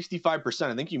 they're like 65%.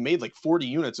 I think you made like 40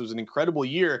 units. It was an incredible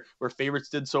year where favorites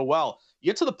did so well. You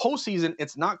get to the postseason,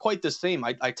 it's not quite the same.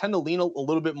 I tend to lean a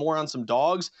little bit more on some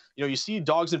dogs. You see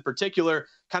dogs in particular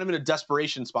kind of in a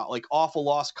desperation spot, like awful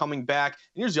loss coming back.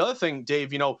 And here's the other thing,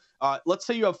 Dave, let's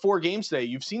say you have 4 games today.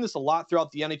 You've seen this a lot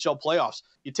throughout the NHL playoffs.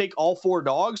 You take all 4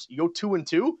 dogs, you go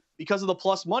 2-2 because of the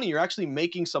plus money. You're actually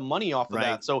making some money off of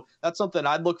that. So that's something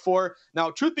I'd look for.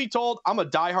 Now, truth be told, I'm a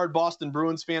diehard Boston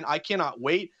Bruins fan. I cannot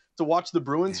wait to watch the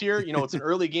Bruins here. It's an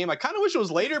early game. I kind of wish it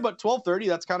was later, but 12:30,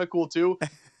 that's kind of cool too.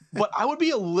 But I would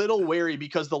be a little wary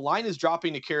because the line is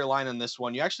dropping to Carolina in this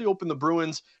one. You actually open the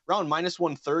Bruins around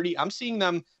 -130. I'm seeing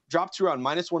them drop to around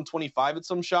 -125 at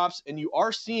some shops, and you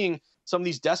are seeing some of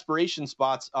these desperation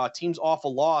spots, teams off a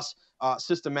loss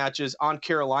system matches on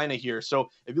Carolina here. So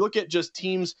if you look at just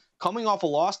teams coming off a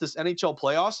loss this NHL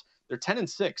playoffs, they're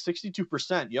 10-6,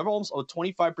 62%. You have almost a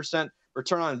 25%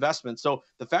 return on investment. So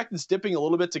the fact it's dipping a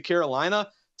little bit to Carolina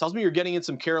tells me you're getting in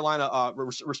some Carolina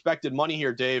respected money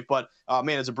here, Dave. But,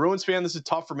 man, as a Bruins fan, this is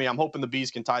tough for me. I'm hoping the Bees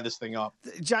can tie this thing up.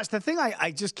 Josh, the thing I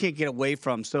just can't get away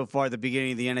from so far at the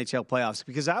beginning of the NHL playoffs,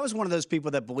 because I was one of those people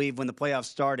that believed when the playoffs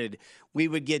started, we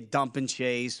would get dump and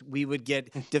chase, we would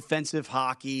get defensive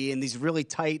hockey, and these really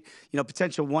tight,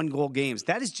 potential one-goal games.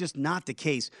 That is just not the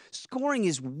case. Scoring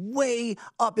is way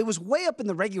up. It was way up in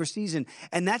the regular season,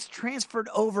 and that's transferred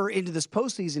over into this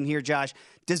postseason here, Josh.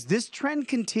 Does this trend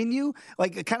continue?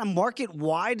 Like, kind of market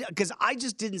wide? Because I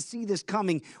just didn't see this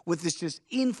coming with this just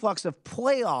influx of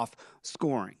playoff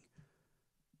scoring.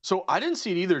 So I didn't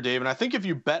see it either, Dave. And I think if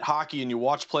you bet hockey and you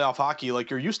watch playoff hockey, like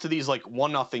you're used to these like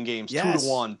 1-0 games, yes.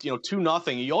 2-1,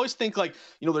 2-0. You always think like,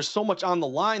 there's so much on the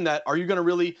line that are you going to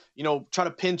really, try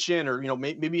to pinch in or,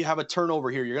 maybe have a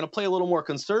turnover here. You're going to play a little more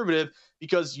conservative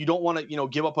because you don't want to,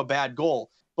 give up a bad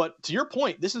goal. But to your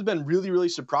point, this has been really, really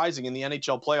surprising in the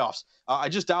NHL playoffs. I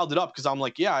just dialed it up because I'm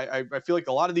like, I feel like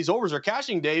a lot of these overs are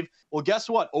cashing, Dave. Well, guess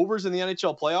what? Overs in the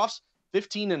NHL playoffs,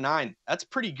 15-9. That's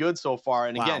pretty good so far.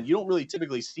 And again, you don't really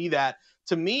typically see that.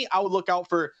 To me, I would look out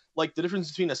for like the difference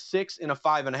between a 6 and a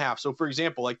 5.5. So for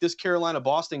example, like this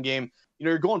Carolina-Boston game,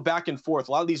 you're going back and forth.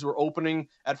 A lot of these were opening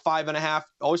at 5.5.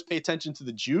 Always pay attention to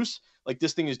the juice. Like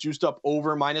this thing is juiced up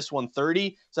over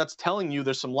 -130. So that's telling you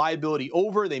there's some liability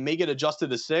over. They may get adjusted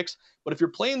to 6. But if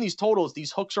you're playing these totals,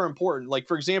 these hooks are important. Like,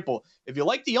 for example, if you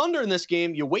like the under in this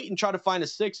game, you wait and try to find a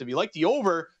 6. If you like the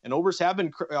over, and overs have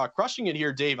been crushing it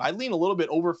here, Dave, I lean a little bit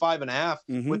over 5.5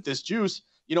 with this juice.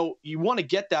 You want to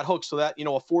get that hook so that, a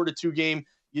 4-2 game,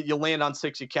 you land on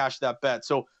 6, you cash that bet.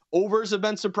 So overs have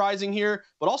been surprising here,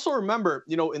 but also remember,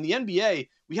 in the NBA,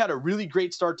 we had a really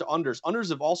great start to unders. Unders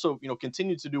have also,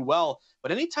 continued to do well,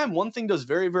 but anytime one thing does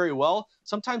very, very well,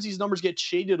 sometimes these numbers get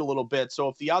shaded a little bit. So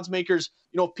if the odds makers,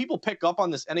 if people pick up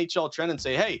on this NHL trend and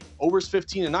say, hey, overs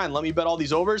 15-9, let me bet all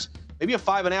these overs, maybe a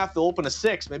 5.5, they'll open a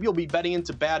 6. Maybe you'll be betting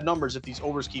into bad numbers if these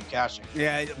overs keep cashing.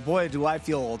 Yeah, boy, do I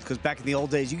feel old, because back in the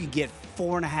old days, you could get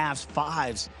 4.5s,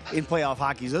 5s in playoff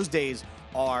hockey. Those days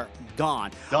are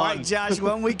gone. All right, Josh,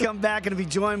 when we come back, going to be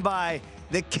joined by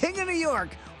the King of New York,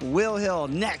 Will Hill,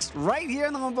 next, right here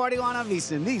in the Lombardi Line on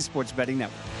VSiN, the Sports Betting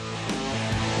Network.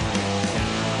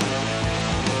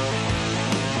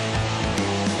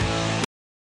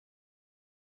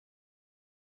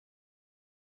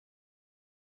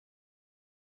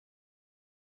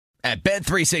 At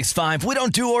Bet365, we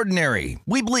don't do ordinary.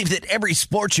 We believe that every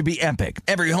sport should be epic.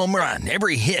 Every home run,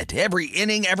 every hit, every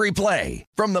inning, every play.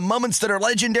 From the moments that are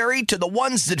legendary to the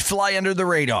ones that fly under the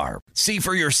radar. See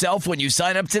for yourself when you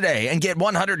sign up today and get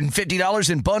 $150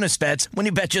 in bonus bets when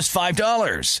you bet just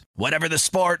 $5. Whatever the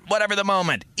sport, whatever the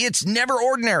moment, it's never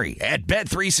ordinary at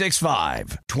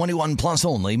Bet365. 21 plus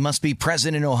only. Must be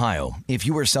present in Ohio. If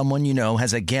you or someone you know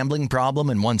has a gambling problem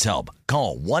and wants help,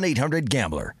 call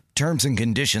 1-800-GAMBLER. Terms and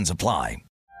conditions apply.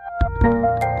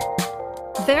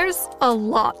 There's a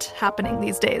lot happening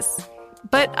these days,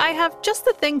 but I have just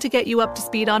the thing to get you up to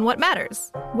speed on what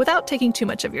matters without taking too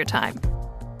much of your time.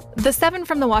 The 7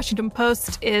 from the Washington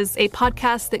Post is a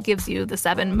podcast that gives you the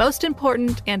 7 most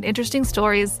important and interesting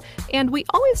stories, and we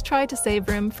always try to save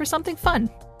room for something fun.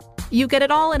 You get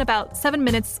it all in about 7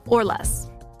 minutes or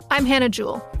less. I'm Hannah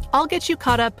Jewell. I'll get you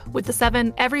caught up with the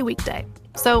 7 every weekday.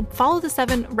 So follow the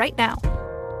 7 right now.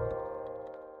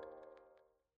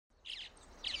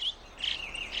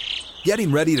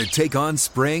 Getting ready to take on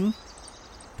spring?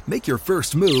 Make your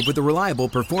first move with the reliable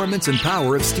performance and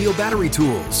power of Steel battery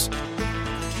tools.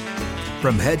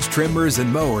 From hedge trimmers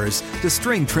and mowers to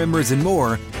string trimmers and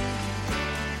more,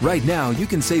 Right now, you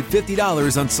can save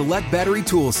 $50 on select battery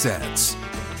tool sets.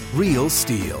 Real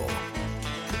STIHL.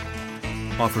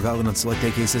 Offer valid on select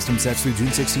AK system sets through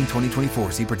June 16, 2024.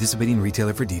 See participating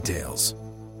retailer for details.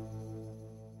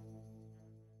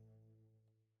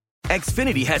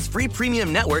 Xfinity has free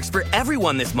premium networks for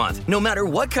everyone this month, no matter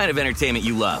what kind of entertainment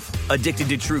you love. Addicted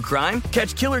to true crime?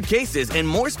 Catch killer cases and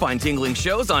more spine-tingling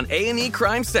shows on A&E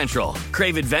Crime Central.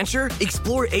 Crave adventure?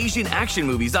 Explore Asian action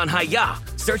movies on Hi-YAH.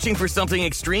 Searching for something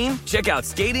extreme? Check out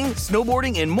skating,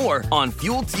 snowboarding, and more on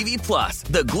Fuel TV Plus,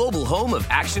 the global home of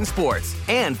action sports.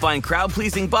 And find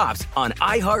crowd-pleasing bops on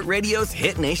iHeartRadio's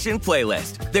Hit Nation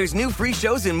playlist. There's new free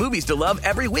shows and movies to love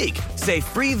every week. Say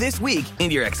free this week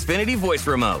in your Xfinity voice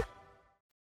remote.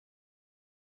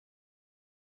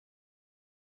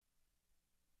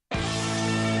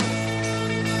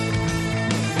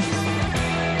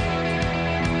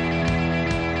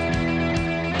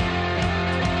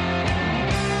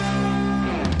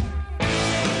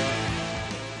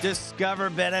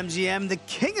 Discover BetMGM, the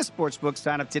king of sportsbooks.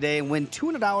 Sign up today and win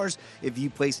 $200 if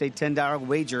you place a $10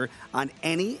 wager on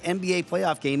any NBA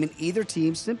playoff game and either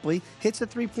team simply hits a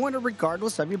three-pointer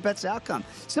regardless of your bet's outcome.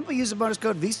 Simply use the bonus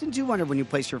code VSIN200 when you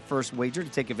place your first wager to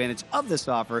take advantage of this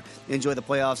offer. Enjoy the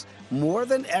playoffs more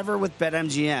than ever with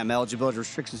BetMGM. Eligibility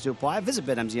restrictions to apply. Visit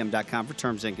BetMGM.com for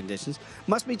terms and conditions.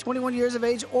 Must be 21 years of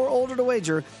age or older to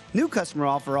wager. New customer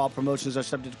offer. All promotions are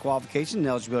subject to qualification and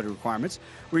eligibility requirements.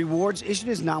 Rewards issued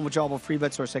as non-withdrawable free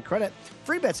bets or site credit.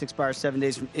 Free bets expire 7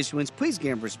 days from issuance. Please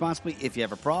gamble responsibly. If you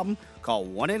have a problem, call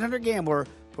 1-800-GAMBLER.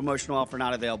 Promotional offer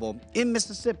not available in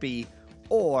Mississippi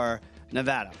or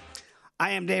Nevada.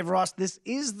 I am Dave Ross. This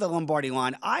is the Lombardi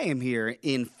Line. I am here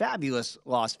in fabulous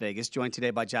Las Vegas, joined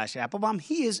today by Josh Applebaum.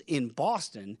 He is in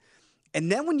Boston.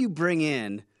 And then when you bring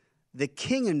in the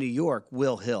king of New York,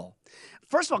 Will Hill.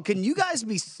 First of all, can you guys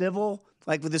be civil,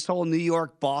 like with this whole New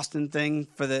York-Boston thing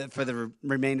for the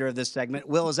remainder of this segment?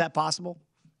 Will, is that possible?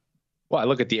 Well, I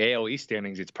look at the AL East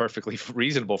standings. It's perfectly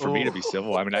reasonable for me to be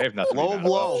civil. I mean, I have nothing. Low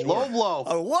blow.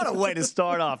 Oh, what a way to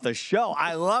start off the show.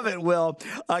 I love it, Will.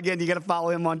 Again, you got to follow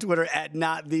him on Twitter at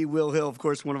 @NotTheWillHill. Of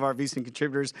course, one of our VSiN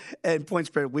contributors and Point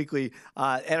Spread Weekly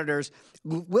editors.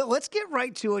 Will, let's get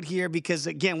right to it here because,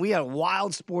 again, we had a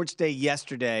wild sports day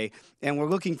yesterday, and we're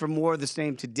looking for more of the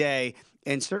same today.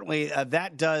 And certainly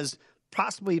that does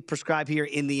possibly prescribe here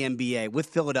in the NBA with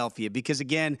Philadelphia because,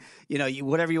 again, you know,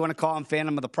 whatever you want to call them,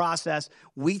 phantom of the process.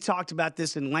 We talked about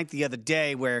this in length the other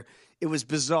day where it was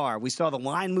bizarre. We saw the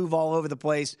line move all over the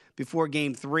place before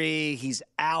Game 3. He's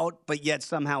out, but yet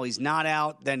somehow he's not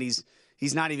out. Then he's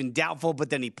not even doubtful, but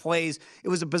then he plays. It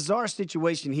was a bizarre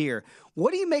situation here.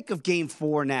 What do you make of Game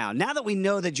 4 now? Now that we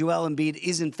know that Joel Embiid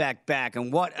is, in fact, back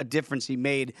and what a difference he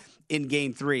made in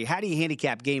Game 3, how do you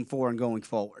handicap Game 4 and going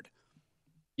forward?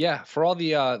 Yeah, for all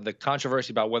the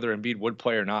controversy about whether Embiid would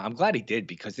play or not, I'm glad he did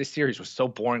because this series was so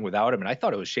boring without him, and I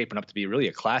thought it was shaping up to be really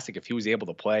a classic if he was able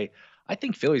to play. I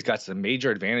think Philly's got some major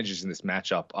advantages in this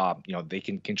matchup. You know, they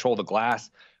can control the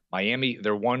glass. Miami,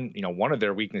 one of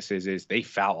their weaknesses is they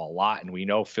foul a lot, and we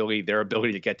know Philly, their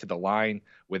ability to get to the line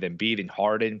with Embiid and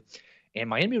Harden. And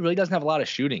Miami really doesn't have a lot of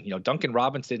shooting. You know, Duncan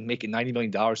Robinson making $90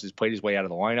 million has played his way out of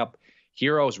the lineup.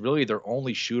 Hero is really their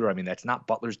only shooter. I mean, that's not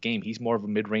Butler's game. He's more of a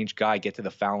mid-range guy, get to the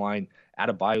foul line.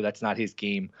 Adebayo, that's not his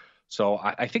game. So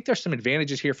I think there's some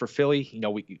advantages here for Philly. You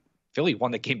know, Philly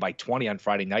won the game by 20 on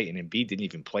Friday night, and Embiid didn't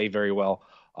even play very well.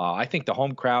 I think the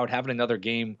home crowd having another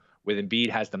game with Embiid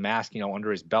has the mask,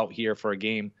 under his belt here for a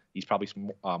game. He's probably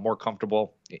more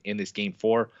comfortable in this Game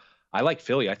 4. I like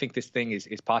Philly. I think this thing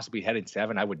is possibly headed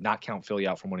 7. I would not count Philly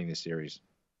out from winning this series.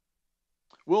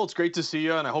 Will, it's great to see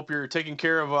you, and I hope you're taking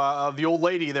care of the old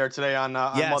lady there today on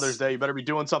Mother's Day. You better be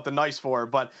doing something nice for her.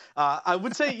 But I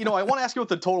would say, I want to ask you about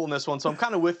the total in this one, so I'm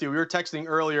kind of with you. We were texting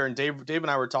earlier, and Dave and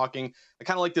I were talking. I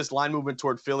kind of like this line movement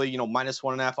toward Philly,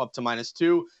 -1.5 up to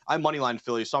 -2. I moneyline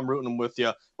Philly, so I'm rooting them with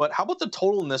you. But how about the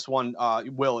total in this one,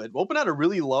 Will? It opened at a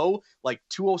really low, like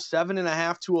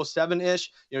 207.5,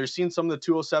 207-ish. You're seeing some of the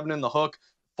 207 in the hook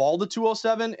fall to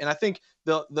 207, and I think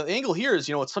the angle here is,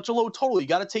 it's such a low total. You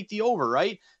got to take the over,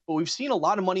 right? But we've seen a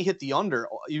lot of money hit the under.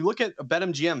 You look at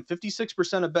BetMGM,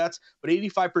 56% of bets, but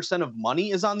 85% of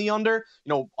money is on the under.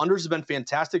 Unders have been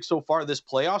fantastic so far this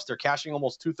playoffs. They're cashing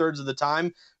almost 2/3 of the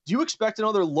time. Do you expect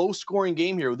another low-scoring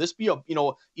game here? Will this be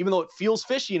even though it feels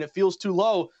fishy and it feels too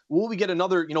low, will we get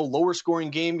another,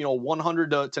 lower-scoring game,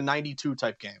 100 to 92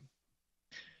 type game?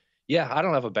 Yeah, I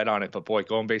don't have a bet on it, but boy,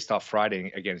 going based off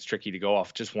Friday, again, it's tricky to go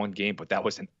off just one game, but that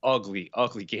was an ugly,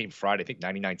 ugly game Friday. I think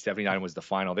 99-79 was the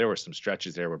final. There were some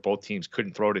stretches there where both teams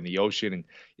couldn't throw it in the ocean.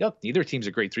 And neither team's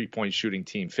a great three-point shooting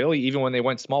team. Philly, even when they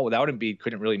went small without Embiid,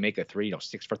 couldn't really make a three.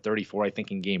 6 for 34, I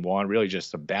think, in game one. Really just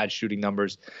some bad shooting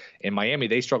numbers. In Miami,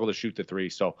 they struggle to shoot the three.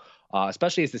 So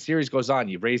especially as the series goes on,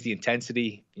 you raise the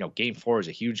intensity. Game 4 is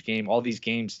a huge game. All these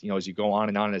games, as you go on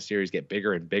in the series, get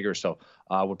bigger and bigger. So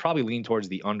would probably lean towards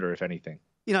the under, if anything.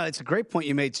 It's a great point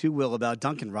you made too, Will, about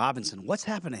Duncan Robinson. What's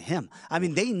happened to him? I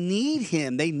mean, they need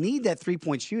him. They need that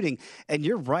three-point shooting. And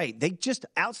you're right. They just,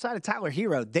 outside of Tyler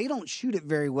Hero, they don't shoot it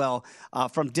very well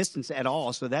from distance at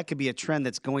all. So that could be a trend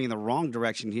that's going in the wrong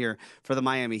direction here for the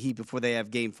Miami Heat before they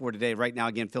have game 4 today. Right now,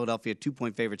 again, Philadelphia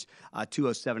 2-point favorites,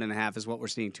 207.5 is what we're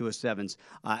seeing, 207s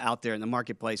out there in the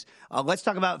marketplace. Let's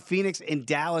talk about Phoenix and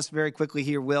Dallas very quickly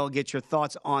here, Will. Get your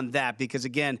thoughts on that because,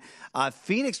 again,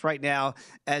 Phoenix right now,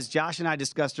 as Josh and I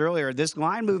discussed earlier, this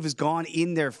line move has gone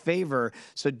in their favor.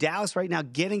 So Dallas right now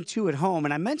getting 2 at home.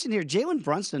 And I mentioned here, Jalen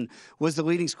Brunson was the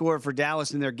leading scorer for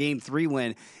Dallas in their Game 3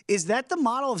 win. Is that the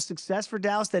model of success for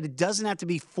Dallas, that it doesn't have to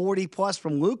be 40-plus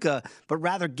from Luka, but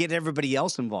rather get everybody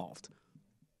else involved?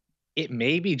 It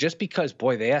may be just because,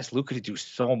 boy, they asked Luka to do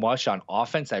so much on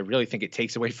offense. I really think it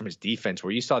takes away from his defense,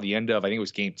 where you saw the end of, I think it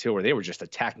was game 2, where they were just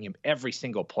attacking him every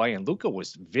single play. And Luka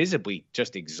was visibly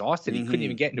just exhausted. He couldn't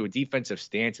even get into a defensive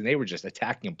stance, and they were just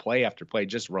attacking him play after play,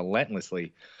 just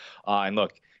relentlessly. And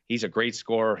look, he's a great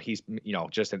scorer. He's,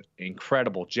 just an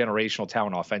incredible generational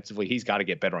talent offensively. He's got to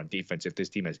get better on defense if this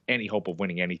team has any hope of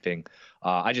winning anything.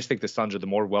 I just think the Suns are the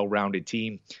more well-rounded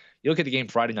team. You look at the game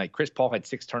Friday night, Chris Paul had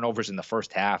 6 turnovers in the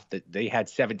first half. They had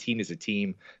 17 as a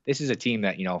team. This is a team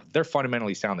that, they're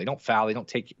fundamentally sound. They don't foul. They don't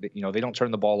take, they don't turn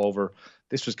the ball over.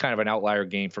 This was kind of an outlier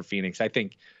game for Phoenix. I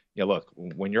think, look,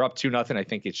 when you're up 2-0, I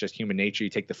think it's just human nature. You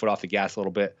take the foot off the gas a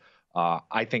little bit.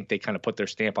 I think they kind of put their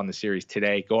stamp on the series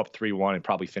today, go up 3-1 and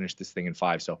probably finish this thing in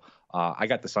 5. So I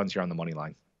got the Suns here on the money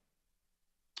line.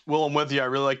 Will, I'm with you. I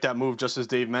really like that move, just as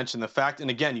Dave mentioned. The fact,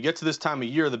 and again, you get to this time of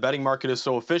year, the betting market is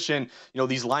so efficient.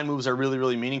 These line moves are really,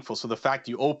 really meaningful. So the fact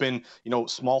you open,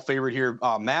 small favorite here,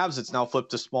 Mavs, it's now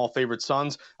flipped to small favorite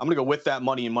Suns. I'm going to go with that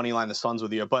money and money line the Suns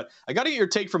with you. But I got to get your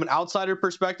take from an outsider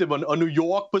perspective, a New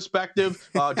York perspective,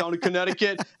 down to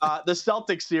Connecticut. The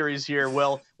Celtics series here,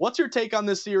 Will. What's your take on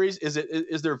this series?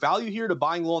 Is there value here to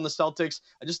buying low on the Celtics?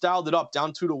 I just dialed it up,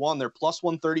 down 2-1. They're plus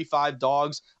 135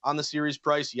 dogs on the series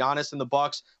price. Giannis and the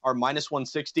Bucks are minus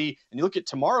 160. And you look at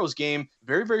tomorrow's game,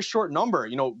 very, very short number.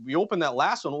 We opened that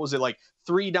last one. What was it, like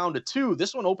 3 down to 2?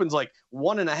 This one opens like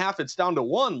 1.5. It's down to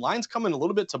 1. Line's coming a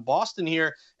little bit to Boston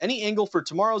here. Any angle for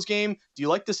tomorrow's game? Do you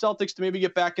like the Celtics to maybe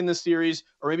get back in this series,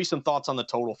 or maybe some thoughts on the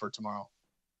total for tomorrow?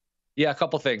 Yeah, a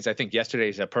couple things. I think yesterday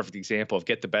is a perfect example of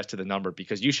get the best of the number,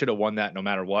 because you should have won that no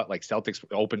matter what. Like Celtics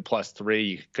open +3,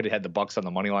 you could have had the Bucks on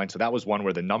the money line. So that was one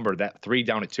where the number, that 3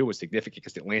 down to 2, was significant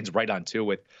because it lands right on 2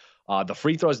 with the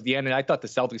free throws at the end. And I thought the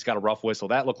Celtics got a rough whistle.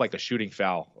 That looked like a shooting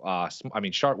foul.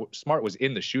 Smart was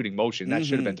in the shooting motion. That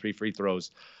should have been 3 free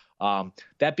throws.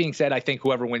 That being said, I think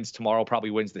whoever wins tomorrow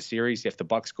probably wins the series. If the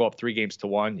Bucks go up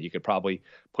 3-1, you could probably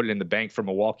put it in the bank for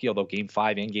Milwaukee, although Game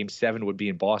 5 and Game 7 would be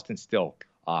in Boston still.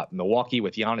 Milwaukee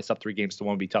with Giannis up 3-1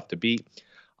 would be tough to beat.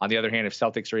 On the other hand, if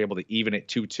Celtics are able to even it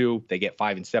 2-2, they get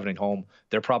 5-7 at home.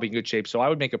 They're probably in good shape. So I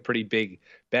would make a pretty big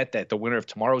bet that the winner of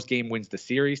tomorrow's game wins the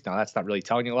series. Now, that's not really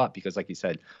telling you a lot because, like you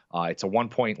said, it's a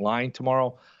 1-point line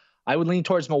tomorrow. I would lean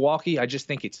towards Milwaukee. I just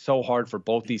think it's so hard for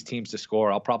both these teams to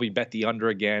score. I'll probably bet the under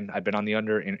again. I've been on the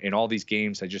under in all these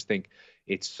games. I just think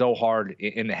it's so hard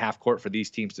in the half court for these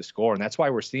teams to score. And that's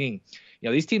why we're seeing,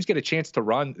 these teams get a chance to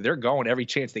run. They're going every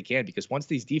chance they can, because once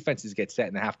these defenses get set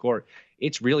in the half court,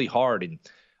 it's really hard. And,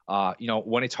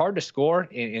 when it's hard to score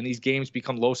and these games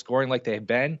become low scoring like they have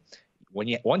been, when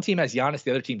one team has Giannis,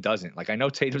 the other team doesn't. Like, I know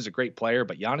Tatum's a great player,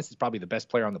 but Giannis is probably the best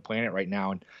player on the planet right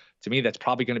now. And to me, that's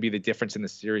probably going to be the difference in the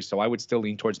series. So I would still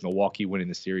lean towards Milwaukee winning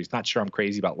the series. Not sure I'm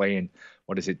crazy about laying,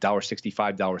 $1.65,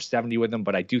 $1.70 with them,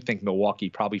 but I do think Milwaukee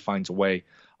probably finds a way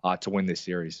to win this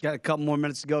series. Got a couple more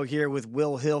minutes to go here with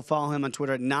Will Hill. Follow him on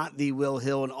Twitter, not the Will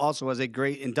Hill, and also does a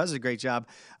great job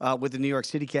with the New York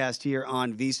City cast here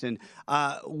on VSiN.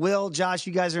 Will, Josh,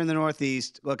 you guys are in the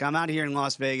Northeast. Look, I'm out here in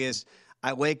Las Vegas.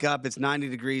 I wake up, it's 90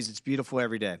 degrees, it's beautiful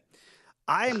every day.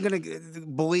 I am going to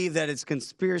believe that it's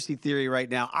conspiracy theory right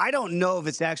now. I don't know if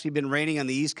it's actually been raining on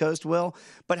the East Coast, Will,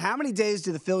 but how many days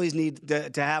do the Phillies need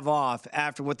to have off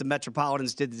after what the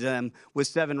Metropolitans did to them with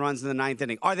 7 runs in the 9th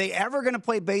inning? Are they ever going to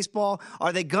play baseball?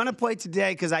 Are they going to play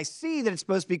today? Because I see that it's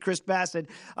supposed to be Chris Bassett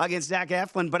against Zach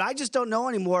Eflin, but I just don't know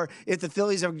anymore if the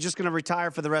Phillies are just going to retire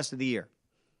for the rest of the year.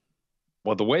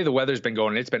 Well, the way the weather's been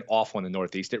going, it's been awful in the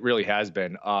Northeast. It really has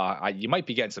been. You might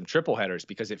be getting some triple headers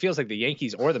because it feels like the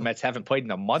Yankees or the Mets haven't played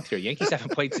in a month here. Yankees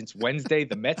haven't played since Wednesday.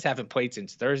 The Mets haven't played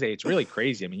since Thursday. It's really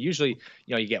crazy. I mean, usually,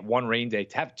 you get one rain day.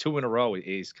 To have 2 in a row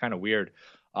is kind of weird.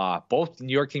 Both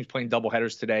New York teams playing double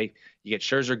headers today. You get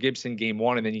Scherzer, Gibson game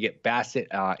 1, and then you get Bassett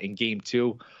in game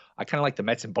 2. I kind of like the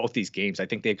Mets in both these games. I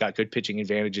think they've got good pitching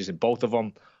advantages in both of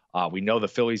them. We know the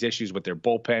Phillies' issues with their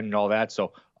bullpen and all that.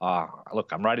 So,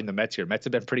 look, I'm riding the Mets here. Mets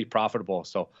have been pretty profitable.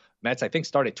 So, Mets, I think,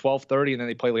 start at 12:30, and then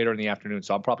they play later in the afternoon.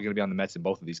 So, I'm probably going to be on the Mets in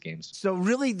both of these games. So,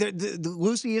 really, the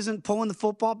Lucy isn't pulling the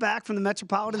football back from the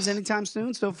Metropolitans anytime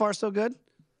soon? So far, so good?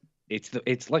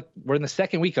 It's like we're in the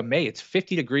second week of May. It's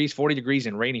 50 degrees, 40 degrees,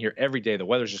 and rainy here every day. The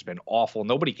weather's just been awful.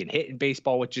 Nobody can hit in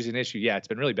baseball, which is an issue. Yeah, it's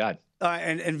been really bad.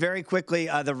 And very quickly,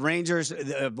 the Rangers,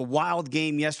 the wild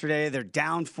game yesterday. They're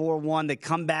down 4-1. They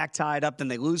come back tied up, then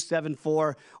they lose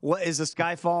 7-4. What is the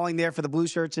sky falling there for the Blue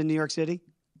Shirts in New York City?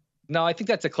 No, I think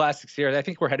that's a classic series. I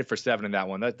think we're headed for 7 in that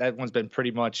one. That one's been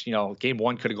pretty much, game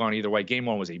 1 could have gone either way. Game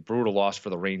 1 was a brutal loss for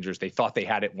the Rangers. They thought they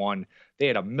had it won. They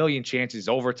had a million chances,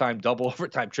 overtime, double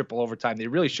overtime, triple overtime. They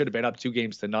really should have been up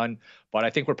 2-0, but I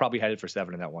think we're probably headed for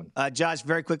 7 in that one. Josh,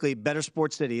 very quickly, better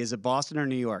sports city. Is it Boston or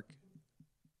New York?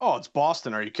 Oh, it's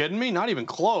Boston. Are you kidding me? Not even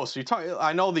close.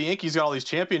 I know the Yankees got all these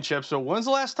championships, so when's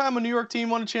the last time a New York team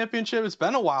won a championship? It's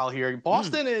been a while here.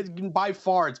 Boston, by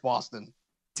far, it's Boston.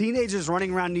 Teenagers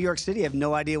running around New York City have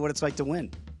no idea what it's like to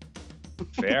win.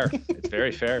 Fair. It's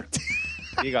very fair.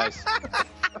 See you guys.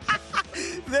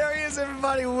 There he is,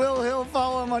 everybody. Will Hill.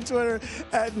 Follow him on Twitter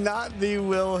at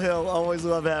 @NotTheWillHill. Always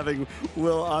love having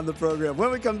Will on the program.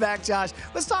 When we come back, Josh,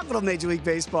 let's talk a little Major League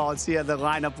Baseball and see how the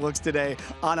lineup looks today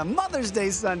on a Mother's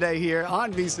Day Sunday here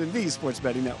on VSiN, the Sports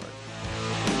Betting Network.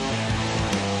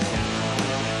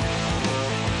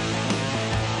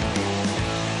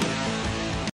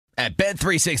 At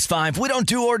Bet365, we don't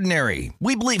do ordinary.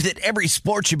 We believe that every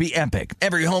sport should be epic.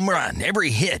 Every home run,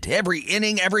 every hit, every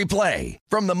inning, every play.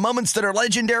 From the moments that are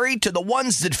legendary to the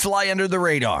ones that fly under the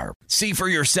radar. See for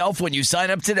yourself when you sign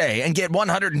up today and get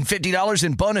 $150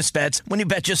 in bonus bets when you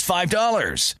bet just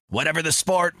 $5. Whatever the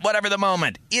sport, whatever the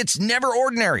moment, it's never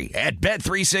ordinary at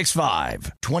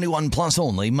Bet365. 21 plus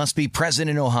only. Must be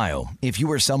present in Ohio. If you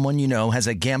or someone you know has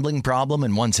a gambling problem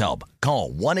and wants help,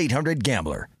 call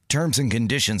 1-800-GAMBLER. Terms and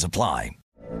conditions apply.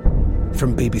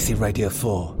 From BBC Radio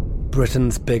 4,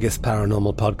 Britain's biggest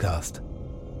paranormal podcast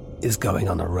is going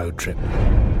on a road trip.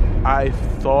 I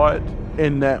thought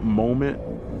in that moment,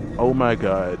 oh my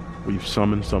God, we've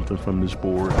summoned something from this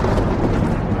board.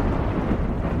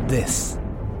 This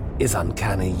is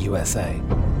Uncanny USA.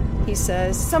 He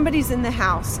says, somebody's in the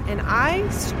house, and I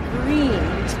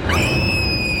screamed.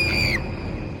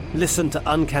 Listen to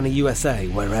Uncanny USA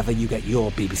wherever you get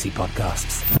your BBC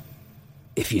podcasts,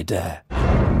 if you dare.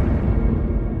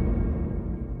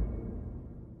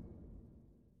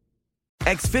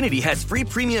 Xfinity has free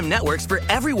premium networks for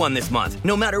everyone this month,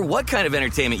 no matter what kind of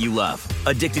entertainment you love.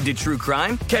 Addicted to true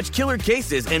crime? Catch killer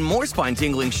cases and more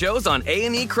spine-tingling shows on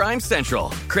A&E Crime Central.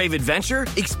 Crave adventure?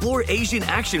 Explore Asian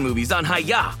action movies on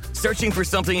Hi-YAH. Searching for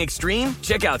something extreme?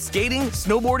 Check out skating,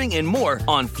 snowboarding, and more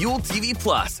on Fuel TV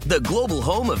Plus, the global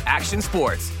home of action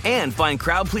sports. And find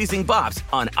crowd-pleasing bops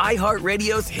on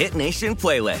iHeartRadio's Hit Nation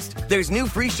playlist. There's new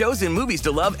free shows and movies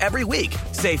to love every week.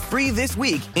 Say free this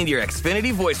week in your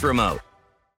Xfinity voice remote.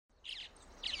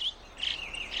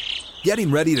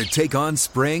 Getting ready to take on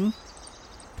spring?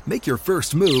 Make your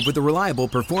first move with the reliable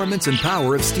performance and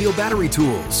power of Steel battery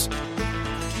tools.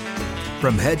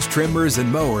 From hedge trimmers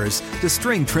and mowers to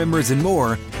string trimmers and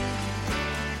more,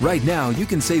 right now you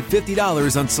can save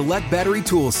 $50 on select battery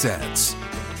tool sets.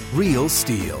 Real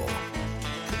Steel.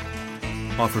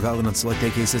 Offer valid on select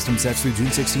AK system sets through June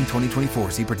 16,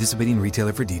 2024. See participating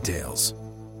retailer for details.